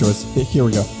long the intro is. Here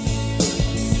we go.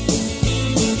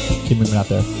 Keep moving out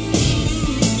there.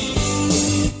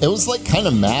 It was like kind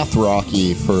of math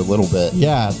rocky for a little bit.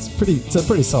 Yeah, it's a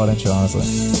pretty solid intro, honestly.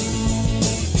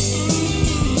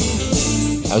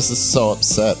 I was just so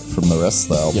upset from the rest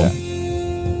of the album.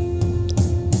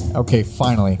 Yeah. Okay,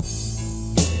 finally.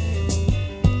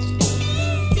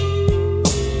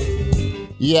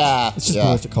 Yeah. It's just yeah.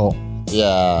 political.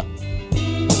 Yeah.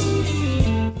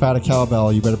 Fata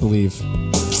Cowbell, you better believe.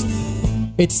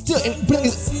 It's still,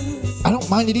 I don't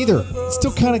mind it either. It's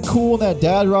still kind of cool in that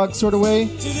dad rock sort of way.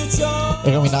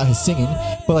 I mean, not his singing,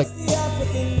 but like,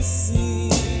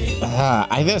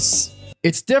 I guess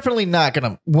it's definitely not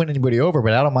gonna win anybody over,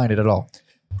 but I don't mind it at all.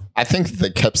 I think they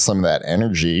kept some of that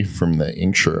energy from the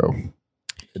intro.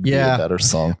 It'd be a better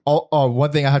song. Oh,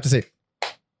 one thing I have to say.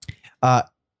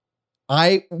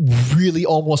 I really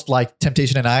almost like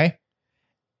Temptation and I.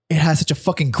 It has such a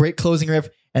fucking great closing riff,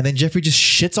 and then Jeffrey just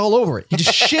shits all over it. He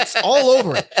just shits all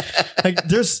over it. Like,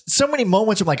 there's so many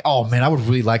moments where I'm like, oh man, I would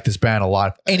really like this band a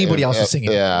lot. If anybody else is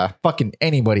singing, fucking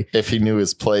anybody. If he knew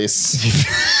his place.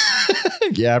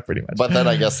 Yeah, pretty much. But then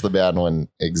I guess the band wouldn't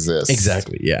exist.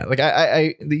 Exactly. Yeah. Like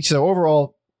so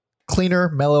overall, cleaner,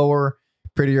 mellower,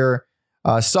 prettier,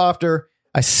 softer.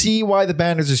 I see why the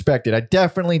band is respected. I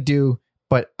definitely do,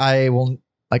 but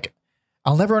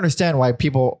I'll never understand why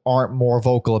people aren't more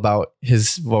vocal about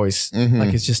his voice. Mm-hmm.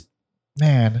 Like, it's just,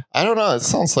 man. I don't know. It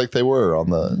sounds like they were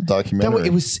on the documentary.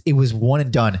 It was one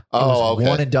and done. Okay.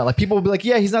 One and done. Like, people will be like,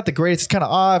 yeah, he's not the greatest. It's kind of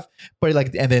off, but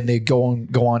like, and then they go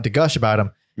on to gush about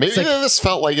him. Maybe this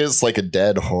felt like it's like a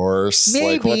dead horse.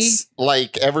 Maybe.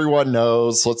 Like everyone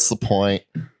knows. What's the point?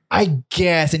 I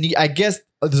guess. And I guess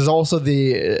there's also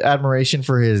the admiration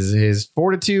for his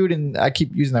fortitude. And I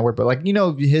keep using that word, but like,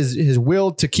 his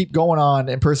will to keep going on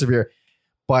and persevere.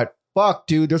 But fuck,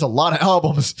 dude, there's a lot of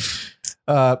albums.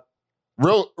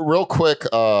 Real quick,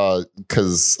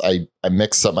 because I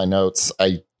mixed up my notes.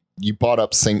 You brought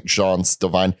up St. John's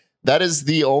Divine. That is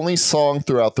the only song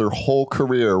throughout their whole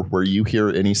career where you hear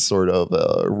any sort of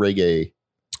reggae.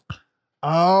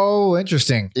 Oh,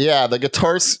 interesting. Yeah, the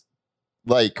guitar's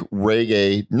like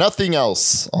reggae, nothing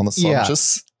else on the song. Yeah.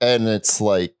 And it's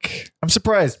like, I'm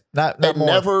surprised.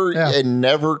 It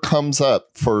never comes up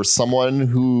for someone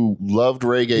who loved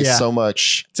reggae so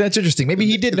much. That's interesting. Maybe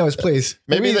he did know his place.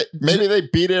 Maybe they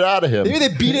beat it out of him. Maybe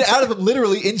they beat it out of him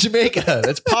literally in Jamaica.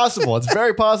 That's possible. It's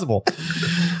very possible.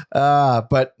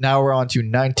 But now we're on to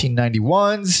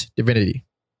 1991's Divinity.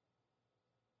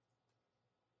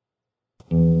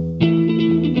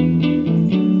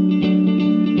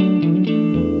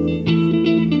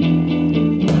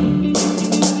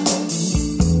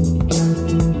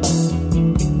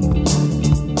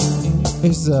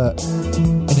 This is an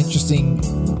interesting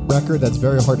record that's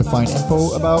very hard to find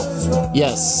info about.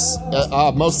 Yes.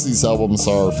 Most of these albums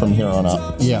are from here on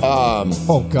out. Yeah.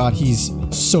 Oh God, he's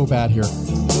so bad here.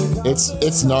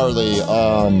 It's gnarly.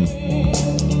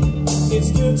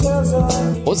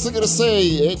 What's it gonna say?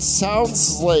 It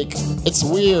sounds like it's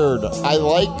weird. I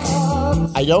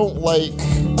don't like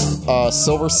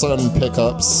Silver Sun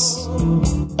pickups.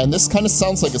 And this kind of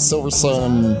sounds like a Silver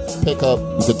Sun pickup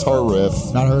guitar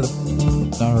riff. Not heard of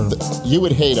it. You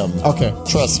would hate them. Okay.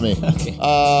 Trust me. Okay.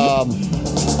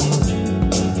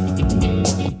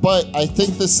 But I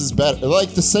think this is better.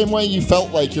 Like the same way you felt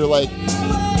like you're like,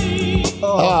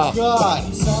 oh God.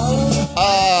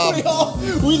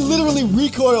 We literally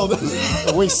recoiled.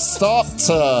 We stopped.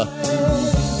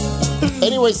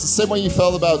 Anyways, the same way you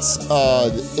felt about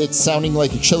it sounding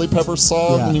like a Chili Pepper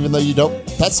song, even though you don't.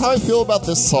 That's how I feel about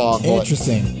this song.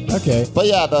 Interesting. Okay. But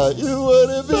yeah, you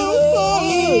wouldn't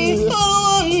be.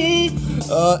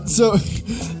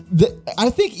 I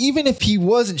think even if he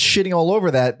wasn't shitting all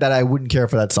over that I wouldn't care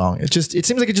for that song. It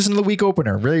seems like it's just a weak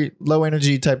opener, very low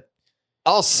energy type.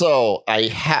 Also, I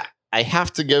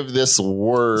have to give this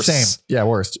worse. Same. Yeah,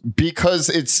 worst. Because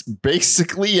it's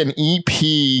basically an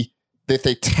EP that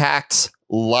they tacked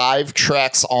live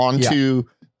tracks onto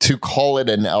to call it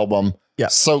an album. Yeah.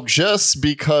 So just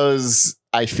because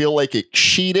I feel like it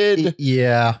cheated.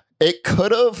 Yeah. It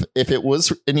could have, if it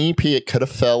was an EP, it could have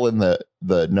fell in the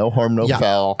no harm, no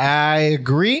foul. I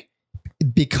agree.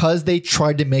 Because they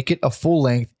tried to make it a full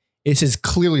length, this is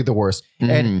clearly the worst.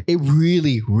 Mm-hmm. And it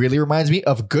really, really reminds me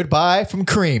of Goodbye from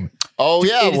Cream. Oh,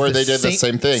 yeah, where they did the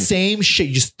same thing. Same shit.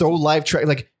 You just throw live track.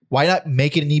 Like, why not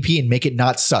make it an EP and make it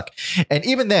not suck? And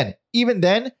even then,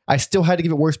 I still had to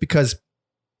give it worse because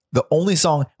the only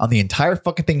song on the entire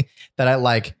fucking thing that I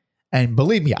like, and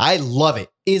believe me, I love it,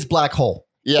 is Black Hole.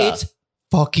 Yeah. It's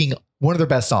fucking one of their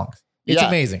best songs. It's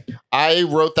amazing. I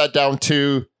wrote that down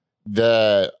too.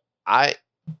 And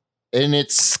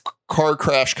it's car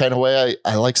crash kind of way.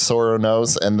 I like Sorrow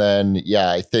Knows. And then, yeah,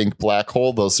 I think Black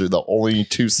Hole. Those are the only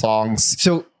 2 songs.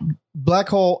 So Black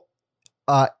Hole,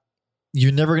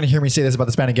 you're never going to hear me say this about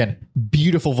this band again.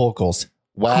 Beautiful vocals.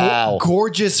 Wow.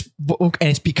 Gorgeous. And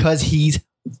it's because he's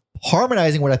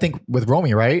harmonizing what I think with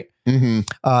Romy, right? Mm-hmm.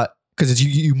 Because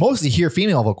you mostly hear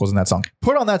female vocals in that song.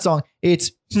 Put on that song,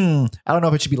 it's, I don't know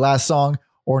if it should be last song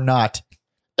or not.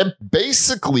 It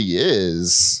basically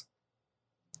is,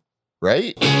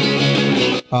 right?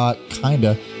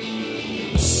 Kinda.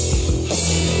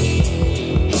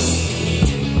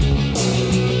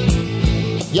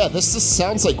 Yeah, this just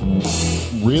sounds like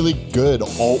really good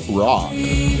alt rock.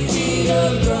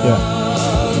 Yeah.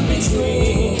 This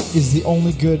is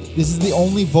the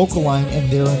only vocal line in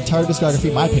their entire discography,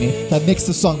 in my opinion, that makes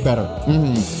the song better.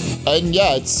 Mm-hmm. And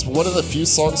yeah, it's one of the few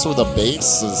songs where the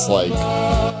bass is like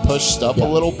pushed up a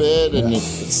little bit, and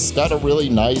it's got a really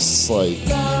nice like.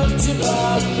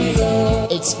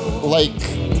 It's like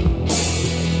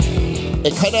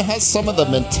it kind of has some of the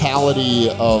mentality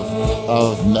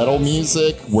of metal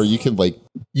music, where you can like.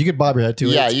 You could bob your head to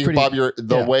it. Yeah, It's you pretty- bob your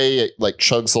way it like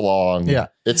chugs along. Yeah.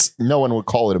 It's no one would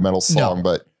call it a metal song,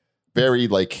 but very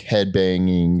like head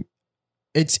banging.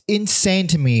 It's insane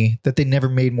to me that they never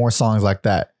made more songs like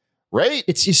that. Right?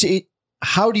 It's just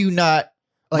how do you not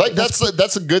like that's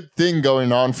a good thing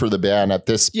going on for the band at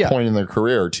this point in their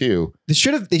career too. They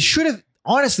should have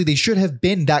honestly, they should have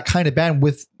been that kind of band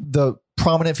with the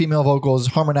prominent female vocals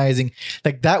harmonizing.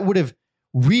 Like that would have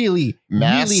really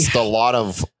masked a lot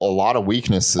of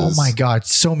weaknesses. Oh my god,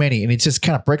 so many. And it just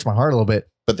kind of breaks my heart a little bit.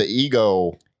 But the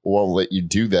ego won't let you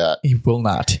do that. It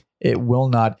will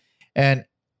not. And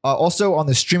also on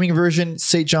the streaming version,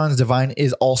 St. John's Divine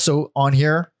is also on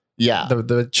here. Yeah.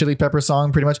 The Chili Pepper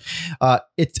song, pretty much. I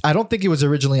don't think it was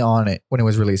originally on it when it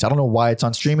was released. I don't know why it's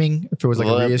on streaming, if it was like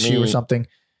a reissue or something.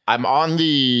 I'm on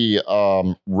the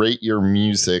Rate Your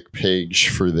Music page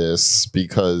for this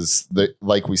because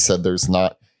like we said, there's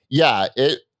not. Yeah,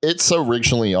 it's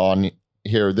originally on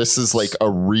here. This is like a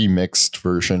remixed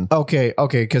version. Okay,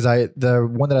 because the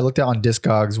one that I looked at on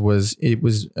Discogs was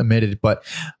omitted, but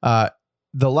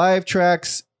the live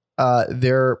tracks,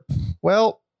 they're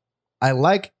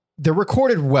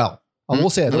recorded well. I will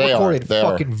say that they're recorded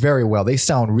fucking very well. They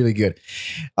sound really good.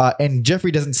 And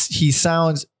Jeffrey he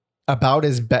sounds about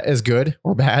as good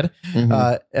or bad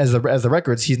as the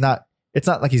records. It's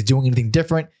not like he's doing anything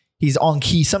different. He's on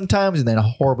key sometimes and then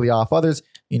horribly off others,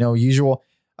 usual.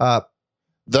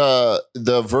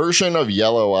 The version of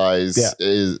Yellow Eyes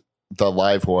is the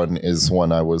live one is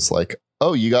one I was like,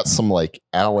 oh, you got some like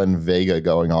Alan Vega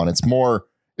going on. It's more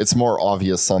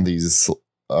obvious on these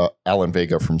Alan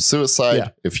Vega from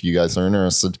Suicide, if you guys are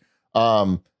interested.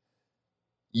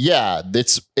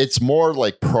 It's more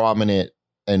like prominent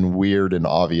and weird and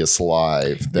obvious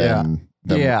live than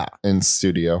in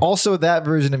studio. Also, that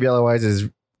version of Yellow Eyes is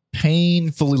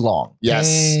painfully long. Yes.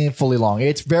 Painfully long.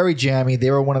 It's very jammy.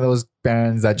 They were one of those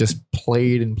bands that just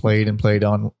played and played and played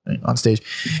on stage.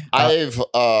 I've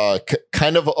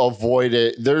kind of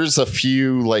avoided. There's a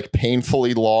few like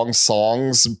painfully long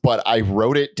songs, but I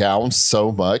wrote it down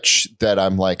so much that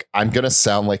I'm like, I'm gonna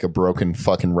sound like a broken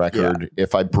fucking record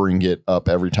if I bring it up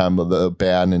every time the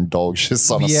band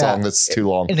indulges on a song that's too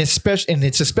long. And it's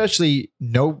especially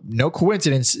no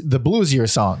coincidence, the bluesier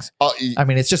songs. I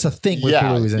mean, it's just a thing with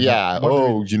blues. And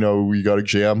we got to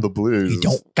jam the blues. You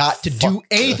don't got to do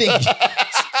anything.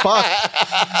 Fuck.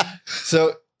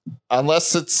 So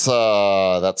unless it's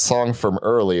that song from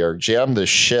earlier, jam the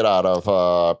shit out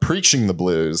of Preaching the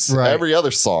Blues. Right. Every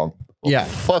other song.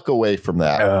 Fuck away from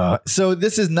that. So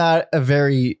this is not I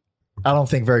don't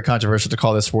think very controversial to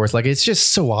call this sports. Like, it's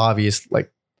just so obvious.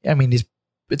 Like, I mean,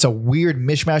 it's a weird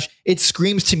mishmash. It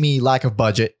screams to me lack of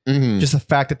budget. Mm-hmm. Just the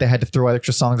fact that they had to throw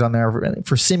extra songs on there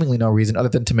for seemingly no reason other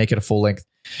than to make it a full length.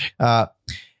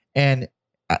 And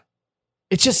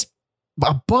it's just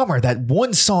a bummer that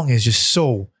one song is just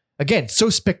so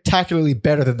spectacularly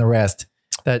better than the rest.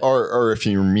 That or if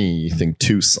you're me, you think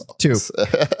two songs.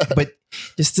 But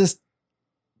it's just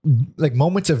like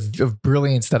moments of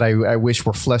brilliance that I wish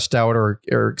were fleshed out or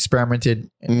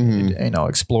experimented and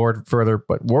explored further,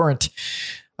 but weren't.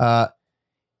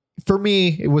 For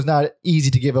me, it was not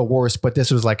easy to give a worst, but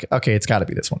this was like, okay, it's got to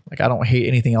be this one. Like, I don't hate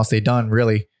anything else they've done,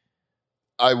 really.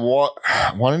 I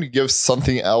wanted to give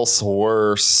something else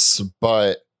worse,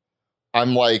 but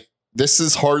I'm like, this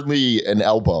is hardly an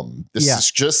album. This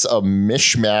is just a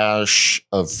mishmash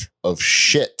of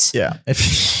shit. Yeah.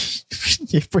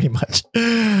 Yeah, pretty much.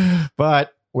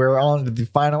 But we're on to the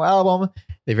final album,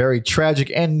 the very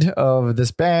tragic end of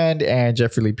this band and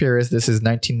Jeffrey Lee Pierce. This is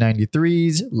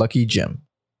 1993's Lucky Jim.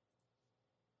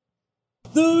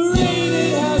 The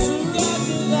rain has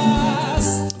arrived at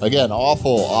last. Again,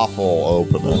 awful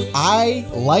opener. I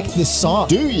like this song.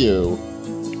 Do you?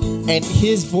 And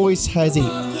his voice has a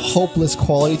hopeless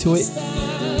quality to it,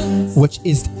 which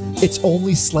is, it's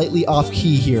only slightly off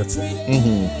key here.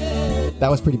 Mm-hmm. That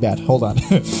was pretty bad. Hold on.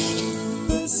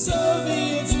 The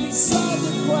Soviets beside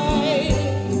the quay.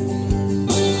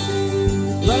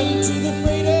 Run to the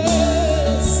freighters.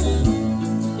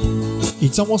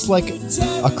 It's almost like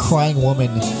a crying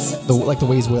woman, like the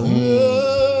way he's wailing.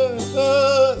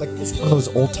 Like it's one of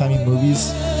those old timey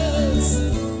movies.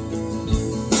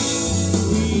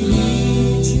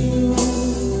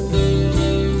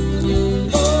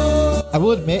 I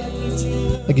will admit,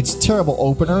 like it's a terrible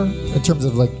opener in terms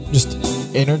of like just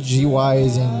energy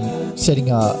wise and setting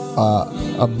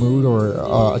a mood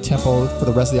or a tempo for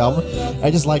the rest of the album. I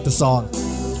just like the song.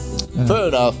 Fair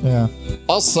enough. Yeah.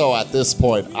 Also, at this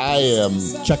point, I am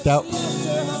Checked out.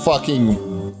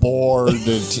 fucking bored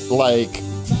and like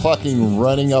fucking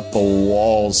running up the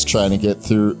walls trying to get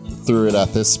through it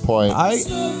at this point.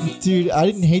 Dude, I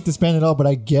didn't hate this band at all, but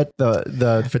I get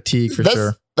the fatigue for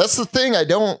sure. That's the thing. I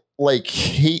don't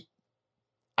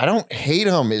hate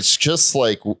them. It's just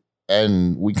like,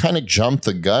 and we kind of jumped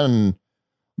the gun,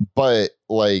 but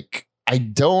like, I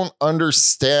don't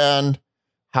understand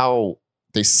how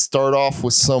they start off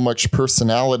with so much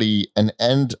personality and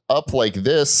end up like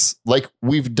this. Like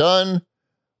we've done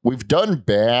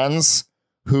bands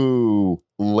who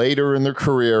later in their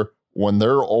career, when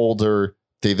they're older,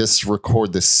 they just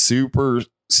record this super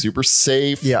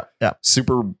safe,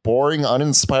 super boring,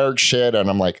 uninspired shit. And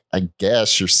I'm like, I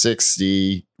guess you're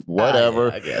 60,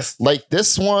 whatever. I guess. Like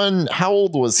this one, how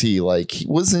old was he? Like he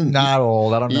wasn't Not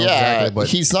old. I don't know exactly, but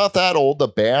he's not that old. The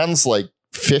band's like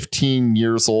 15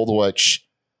 years old, which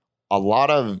a lot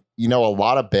of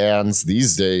bands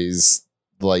these days,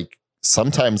 like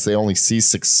sometimes they only see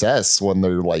success when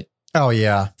they're like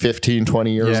 15,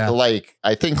 20 years. Yeah. Like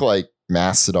I think like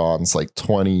Mastodon's like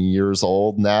 20 years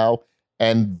old now,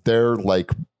 and they're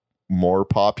like more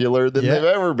popular than they've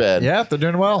ever been. Yeah, they're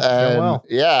doing well.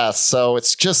 Yeah, so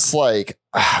it's just like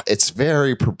it's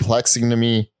very perplexing to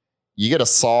me. You get a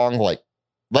song like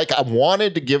I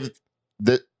wanted to give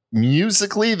the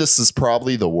musically, this is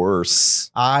probably the worst.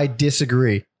 I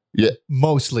disagree. Yeah.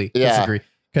 Mostly Yeah. disagree.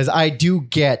 Because I do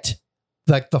get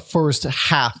like the first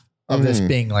half of this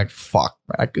being like, fuck,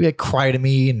 I cry to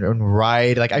me and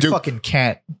ride. Like I fucking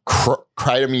can't.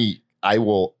 Cry to me. I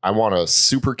want to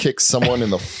super kick someone in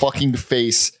the fucking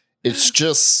face. It's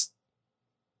just,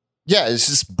 it's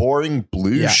just boring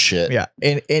blues shit. Yeah.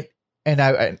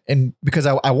 And because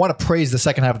I want to praise the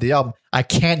second half of the album, I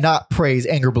cannot praise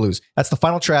Anger Blues. That's the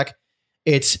final track.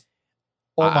 It's,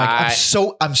 oh my God.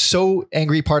 I'm so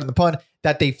angry, pardon the pun,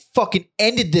 that they fucking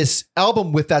ended this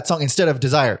album with that song instead of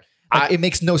Desire. Like, it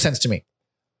makes no sense to me.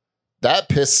 That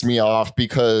pissed me off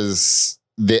because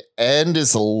the end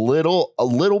is a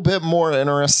little bit more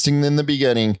interesting than the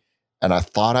beginning, and I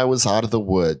thought I was out of the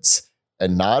woods.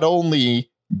 And not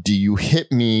only do you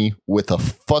hit me with a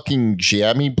fucking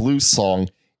jammy blues song,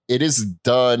 it is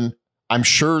done. I'm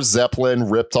sure Zeppelin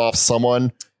ripped off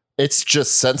someone. It's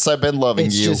just Since I've Been Loving You.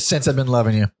 It's just Since I've Been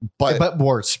Loving You. But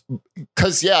worse.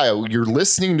 Because, you're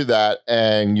listening to that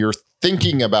and you're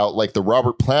thinking about like the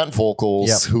Robert Plant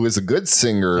vocals, who is a good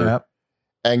singer,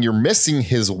 and you're missing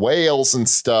his wails and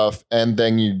stuff. And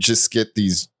then you just get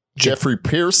these Jeffrey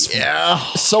Pierce. Yeah.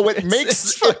 So it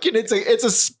makes it's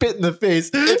a spit in the face.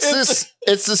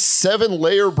 It's a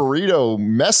 7-layer burrito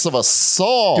mess of a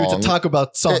song. Dude, it's a Taco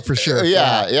Bell song for sure.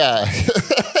 Yeah.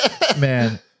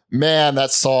 Man,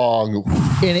 that song.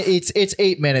 And it's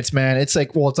 8 minutes, man. It's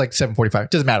like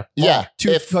 7:45. Doesn't matter. Yeah.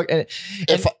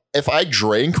 If if I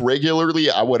drank regularly,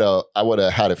 I would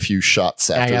have had a few shots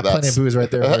after that. I got plenty of booze right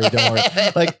there. Don't worry.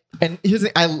 Like, and here's the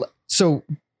thing. So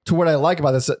to what I like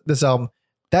about this album,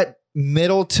 that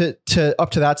middle to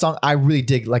up to that song, I really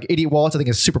dig. Like Idiot Waltz, I think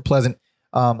is super pleasant.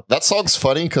 That song's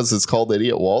funny because it's called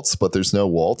Idiot Waltz, but there's no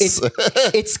waltz.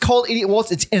 It's called Idiot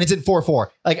Waltz, and it's in 4/4.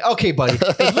 Like, okay, buddy,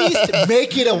 at least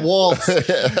make it a waltz.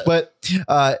 But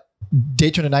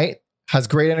Daytona Night has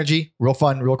great energy, real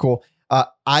fun, real cool.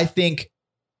 I think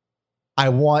I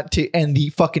want to end the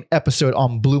fucking episode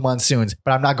on Blue Monsoons,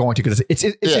 but I'm not going to because it's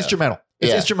instrumental.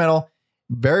 It's instrumental.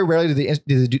 Very rarely do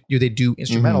they do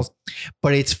instrumentals,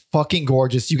 but it's fucking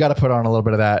gorgeous. You got to put on a little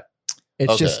bit of that.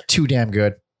 It's just too damn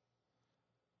good.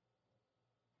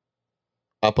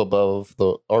 Up above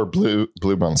Blue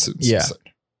Monsoons. Yeah.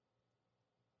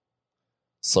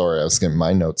 Sorry, I was getting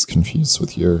my notes confused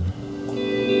with your.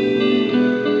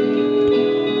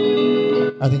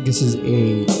 I think this is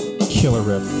a killer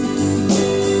riff.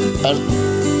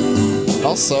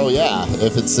 Also, yeah,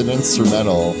 if it's an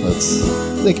instrumental, that's.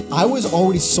 Like, I was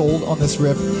already sold on this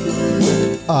riff.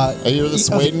 You're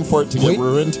just waiting for it to get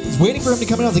ruined. I was waiting for him to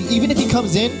come in. I was like, even if he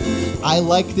comes in, I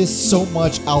like this so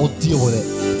much, I'll deal with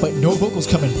it. But no vocals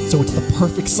come in, so it's the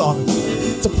perfect song.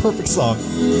 It's a perfect song.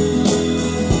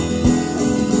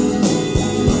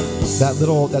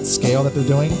 That scale that they're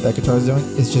doing, that guitar is doing,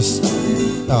 is just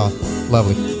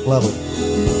lovely.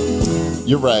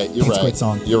 You're right. It's a great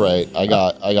song. You're right. I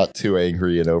got too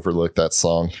angry and overlooked that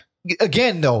song.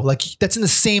 Again, though, like that's in the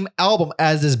same album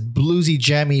as this bluesy,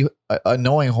 jammy,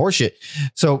 annoying horseshit.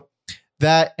 So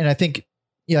that, and I think,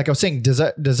 like I was saying,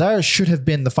 Desire should have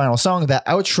been the final song. That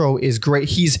outro is great.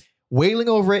 He's wailing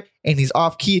over it and he's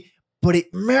off key, but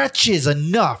it matches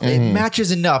enough. It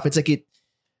matches enough. It's like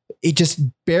it just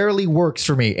barely works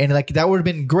for me. And like that would have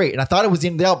been great. And I thought it was the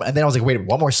end of the album. And then I was like, wait,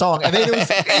 one more song. And then it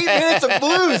was 8 minutes of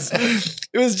blues.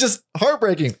 It was just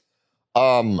heartbreaking.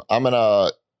 I'm gonna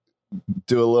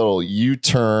do a little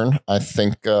U-turn. I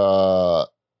think Kamada,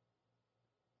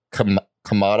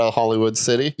 Hollywood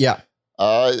City. Yeah.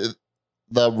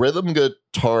 The rhythm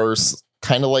guitars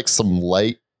kind of like some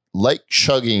light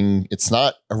chugging. It's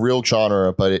not a real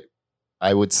genre, but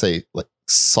I would say like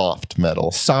soft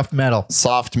metal. Soft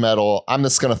metal. I'm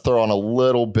just going to throw on a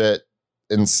little bit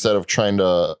instead of trying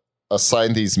to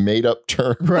assign these made up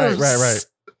terms. Right.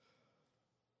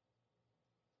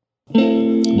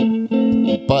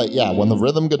 But yeah, when the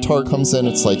rhythm guitar comes in,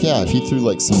 it's like, yeah, if you threw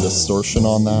like some distortion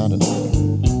on that.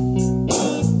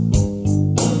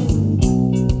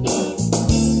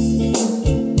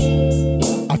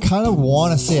 I kind of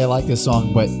want to say I like this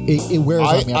song, but it wears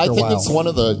on me after a while. I think it's one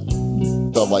of the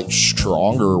like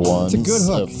stronger ones. It's a good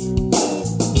hook.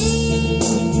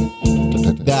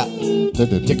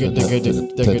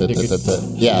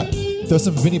 Yeah. There's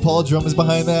some Vinnie Paul drums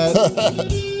behind that.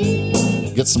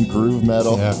 Get some groove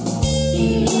metal.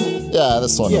 Yeah,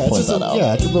 this one. Yeah,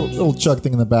 it's a little chug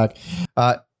thing in the back.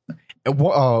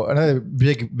 Another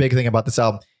big thing about this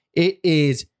album. It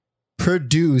is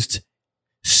produced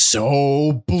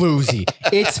so bluesy.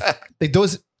 It's like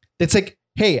those. It's like,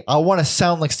 hey, I want to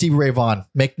sound like Stevie Ray Vaughan.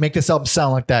 Make this album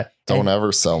sound like that. Don't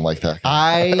ever sound like that.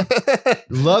 I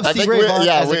love Stevie Ray Vaughan.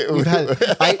 Yeah,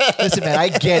 listen, man, I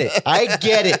get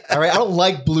it. All right, I don't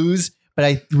like blues, but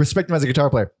I respect him as a guitar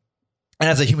player and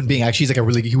as a human being. Actually,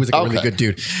 he was a really good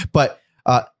dude. But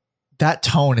that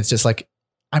tone is just like,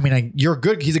 I mean,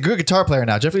 he's a good guitar player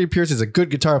now. Jeffrey Pierce is a good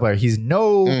guitar player. He's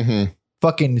no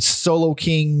fucking solo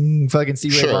king, fucking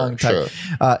Stevie Ray Vaughan type.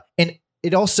 And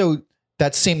it also,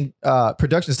 that same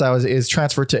production style is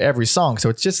transferred to every song. So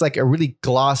it's just like a really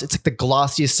it's like the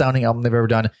glossiest sounding album they've ever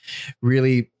done.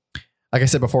 Really, like I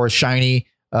said before, shiny.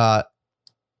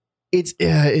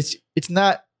 It's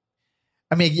not,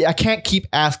 I mean, I can't keep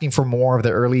asking for more of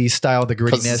the early style, the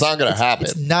grittiness. It's not going to happen.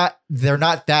 They're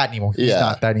not that anymore. It's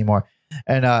not that anymore.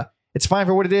 And it's fine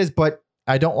for what it is, but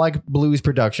I don't like blues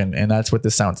production. And that's what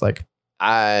this sounds like.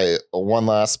 One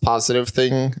last positive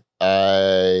thing.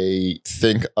 I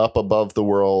think Up Above the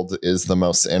World is the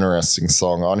most interesting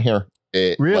song on here.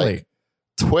 It really like,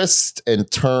 twists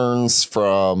and turns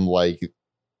from like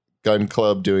Gun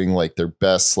Club doing like their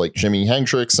best like Jimi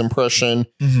Hendrix impression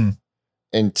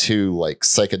into like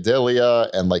psychedelia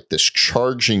and like this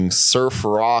charging surf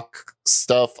rock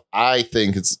stuff. I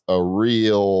think it's a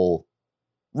real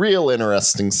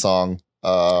interesting song.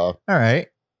 All right.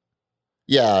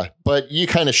 Yeah, but you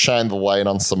kind of shine the light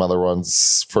on some other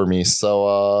ones for me.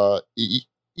 So,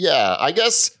 yeah, I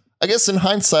guess in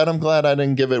hindsight, I'm glad I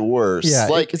didn't give it worse. Yeah,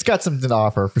 like it's got something to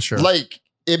offer for sure. Like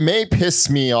it may piss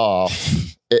me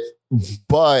off,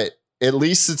 but at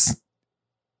least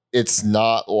it's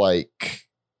not like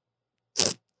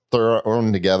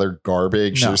thrown together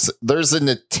garbage. No. There's an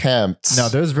attempt. No,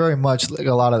 there's very much like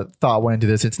a lot of thought went into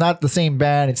this. It's not the same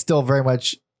band. It's still very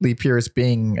much Lee Pierce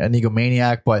being an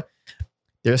egomaniac, but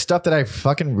there's stuff that I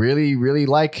fucking really, really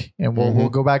like, and we'll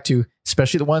go back to,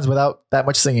 especially the ones without that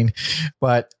much singing.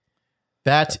 But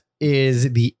that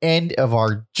is the end of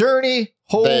our journey.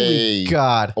 Holy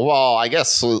God. Well, I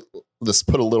guess let's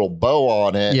put a little bow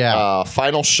on it. Yeah.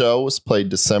 Final show was played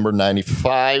December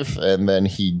 95, and then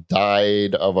he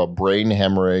died of a brain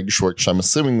hemorrhage, which I'm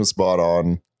assuming was brought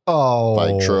on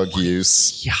by drug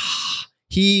use. Yeah.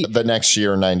 The next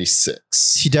year,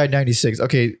 96. He died 96.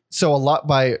 Okay, so a lot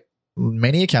by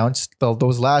many accounts,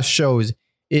 those last shows,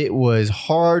 it was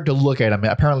hard to look at him.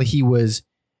 Apparently, he was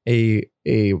a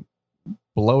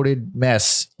bloated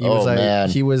mess. He was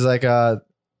like an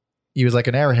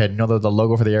airhead. You know the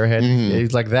logo for the airhead?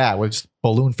 He's like that with just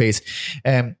balloon face.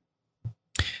 And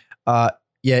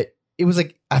it was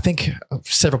like, I think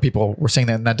several people were saying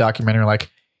that in that documentary, like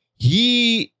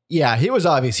he yeah, it was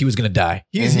obvious he was gonna die.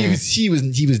 He was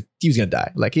gonna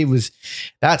die. Like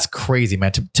that's crazy,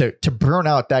 man. To burn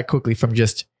out that quickly from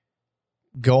just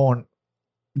going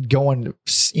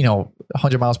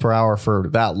 100 miles per hour for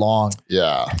that long.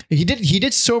 Yeah. He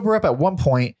did sober up at one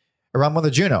point around Mother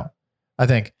Juno, I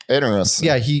think. Interesting.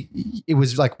 Yeah, it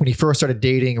was like when he first started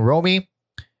dating Romy.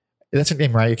 That's her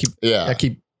name, right? I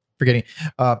keep forgetting.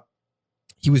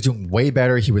 He was doing way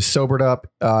better. He was sobered up.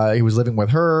 He was living with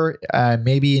her,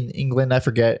 maybe in England. I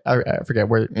forget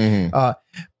where.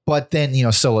 But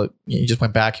then Scylla, he just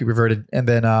went back. He reverted, and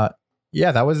then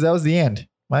that was the end.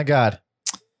 My God.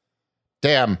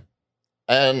 Damn.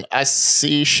 And I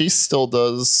see she still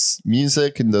does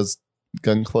music and does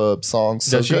Gun Club songs.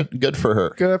 So good for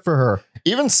her. Good for her.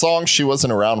 Even songs she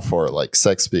wasn't around for, like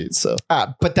Sex Beat. So,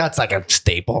 but that's like a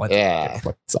staple. Yeah.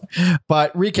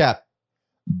 But recap.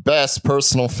 Best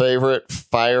personal favorite,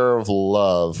 Fire of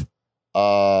Love.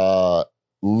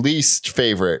 Least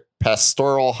favorite,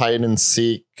 Pastoral Hide and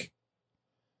Seek.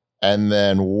 And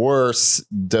then worst,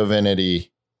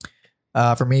 Divinity.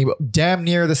 For me, damn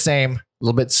near the same. A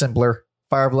little bit simpler.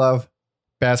 Fire of Love,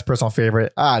 best personal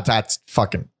favorite. That's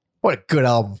fucking, what a good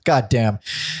album. God damn.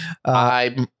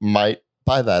 I might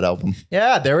buy that album.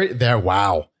 Yeah, there.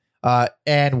 Wow.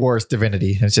 And worst,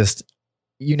 Divinity. It's just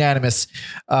unanimous.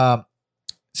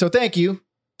 So thank you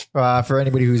for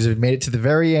anybody who's made it to the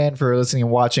very end, for listening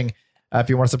and watching. If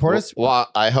you want to support us, well,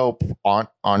 I hope on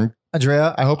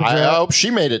Andrea. I hope she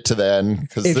made it to the end,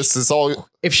 because this is all.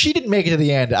 If she didn't make it to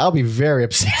the end, I'll be very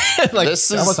upset. I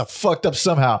must have fucked up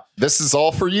somehow. This is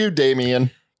all for you,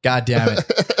 Damien. God damn it.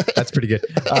 That's pretty good.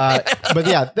 But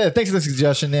yeah, thanks for the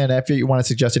suggestion. And if you want to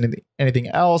suggest anything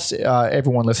else,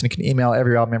 everyone listening can email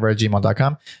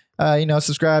everyalbumever@gmail.com.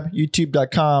 Subscribe,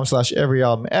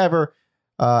 youtube.com/everyalbumever,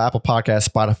 Apple Podcasts,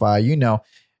 Spotify,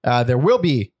 there will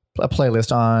be a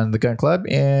playlist on the Gun Club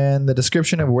in the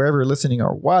description of wherever you're listening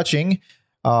or watching.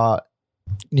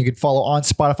 You can follow on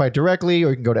Spotify directly, or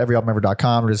you can go to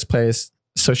everyalbumever.com. There's a playlist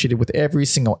associated with every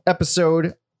single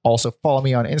episode. Also follow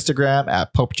me on Instagram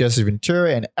at Pope Jesse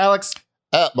Ventura, and Alex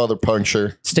at Mother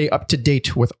Puncture. Stay up to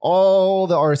date with all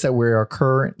the artists that we are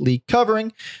currently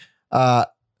covering.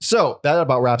 So that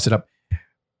about wraps it up.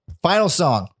 Final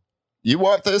song. You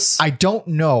want this? I don't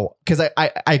know, because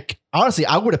I honestly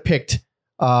I would have picked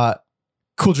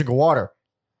Cool Drink of Water.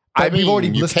 We've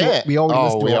already listed. We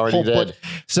already did.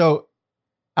 So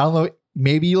I don't know.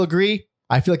 Maybe you'll agree.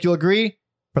 I feel like you'll agree.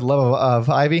 For the love of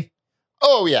Ivy.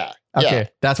 Oh yeah. Okay, yeah.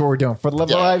 That's what we're doing. For the love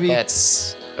of Ivy.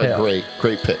 That's a great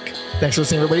pick. Thanks for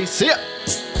listening, everybody. See ya.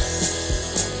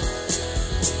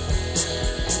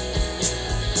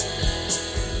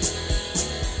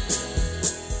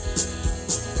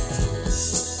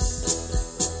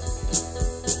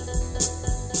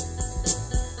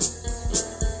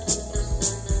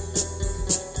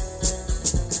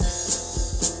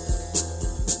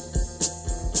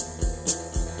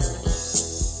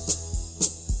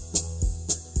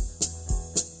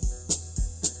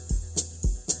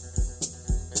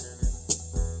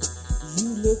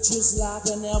 Just like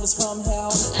an Elvis from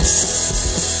hell.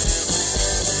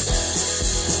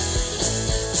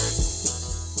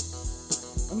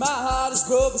 My heart is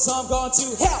broken, so I'm going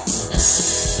to hell.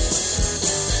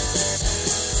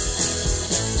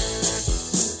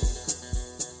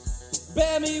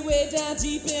 Bear me way down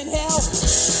deep in hell.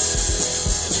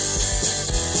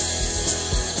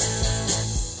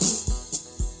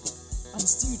 I'm a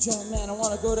steel drum man, I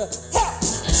want to go to hell.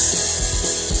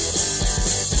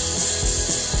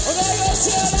 Oh, there goes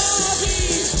Ted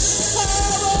Ivy.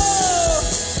 Oh,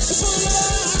 it's for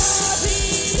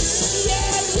Ivy. Yeah.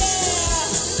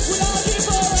 What I did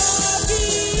for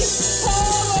Ivy.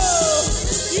 Oh,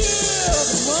 you're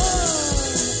the one.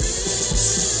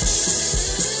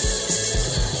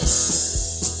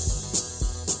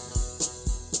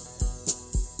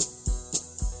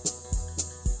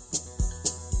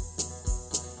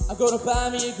 I'm gonna buy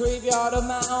me a graveyard of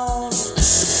my own.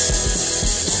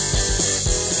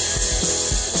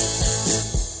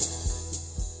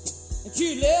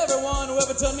 Kill everyone who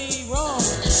ever done me wrong.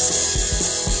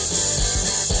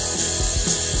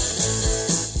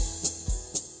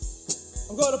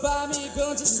 I'm gonna buy me a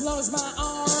gun just as long as my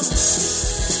arm.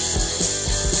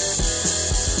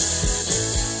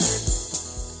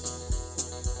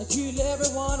 I kill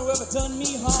everyone who ever done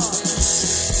me harm.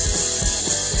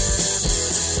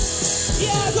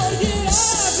 Yeah, I'm gonna get Ivy.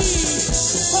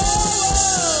 Oh,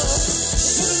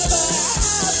 to the love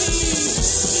of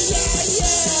Ivy. Yeah.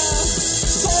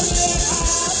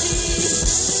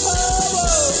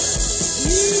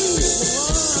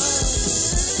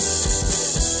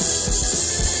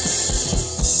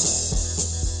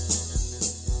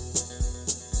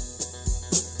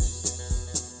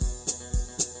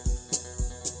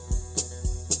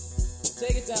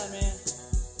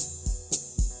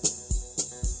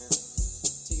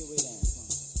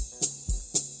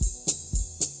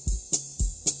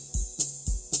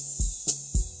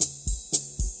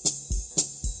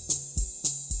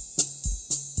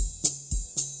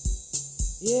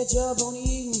 Yeah, jawbone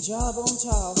eating, jawbone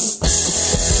talking.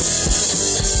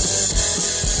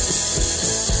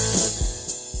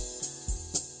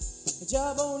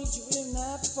 Jawbone eat you in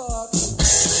that fuck.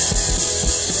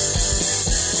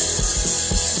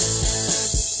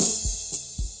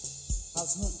 I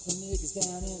was hunting for niggas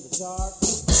down in the dark.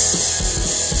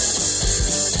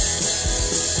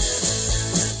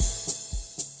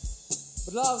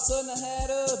 But all of a sudden I had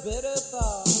a better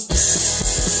thought.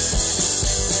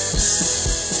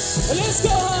 Let's go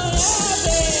on out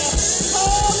there. Oh,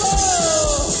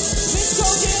 whoa. Let's go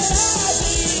get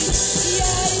happy.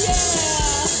 Yeah, yeah.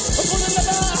 I'm gonna live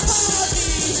a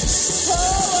happy.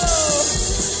 Oh,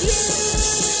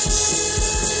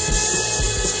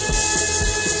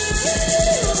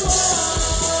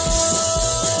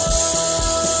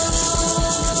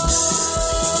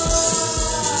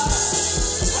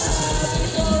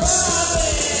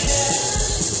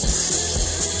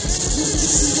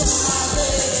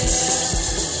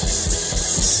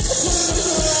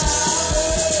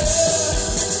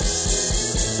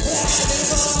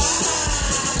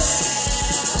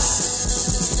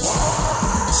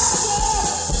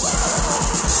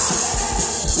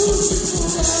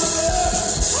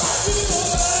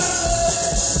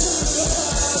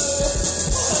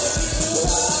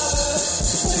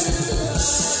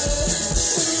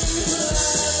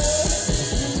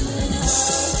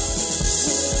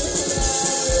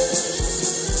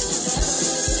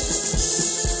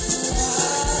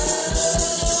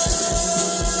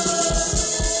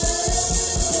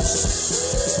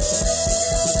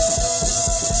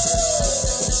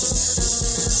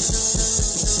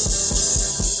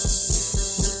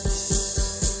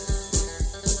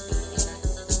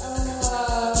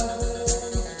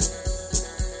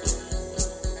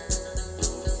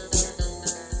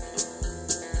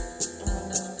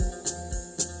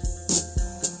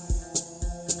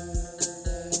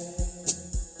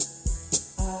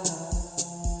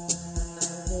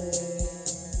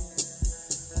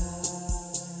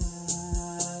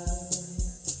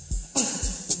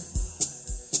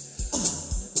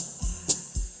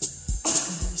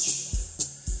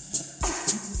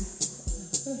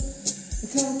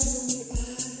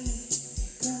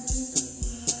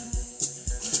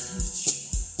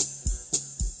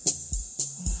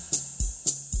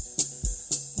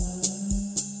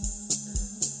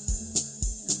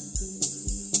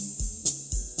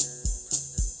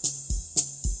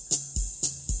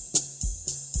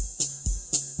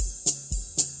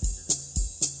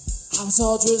 I was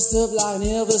all dressed up like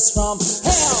Elvis from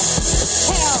hell,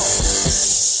 hell.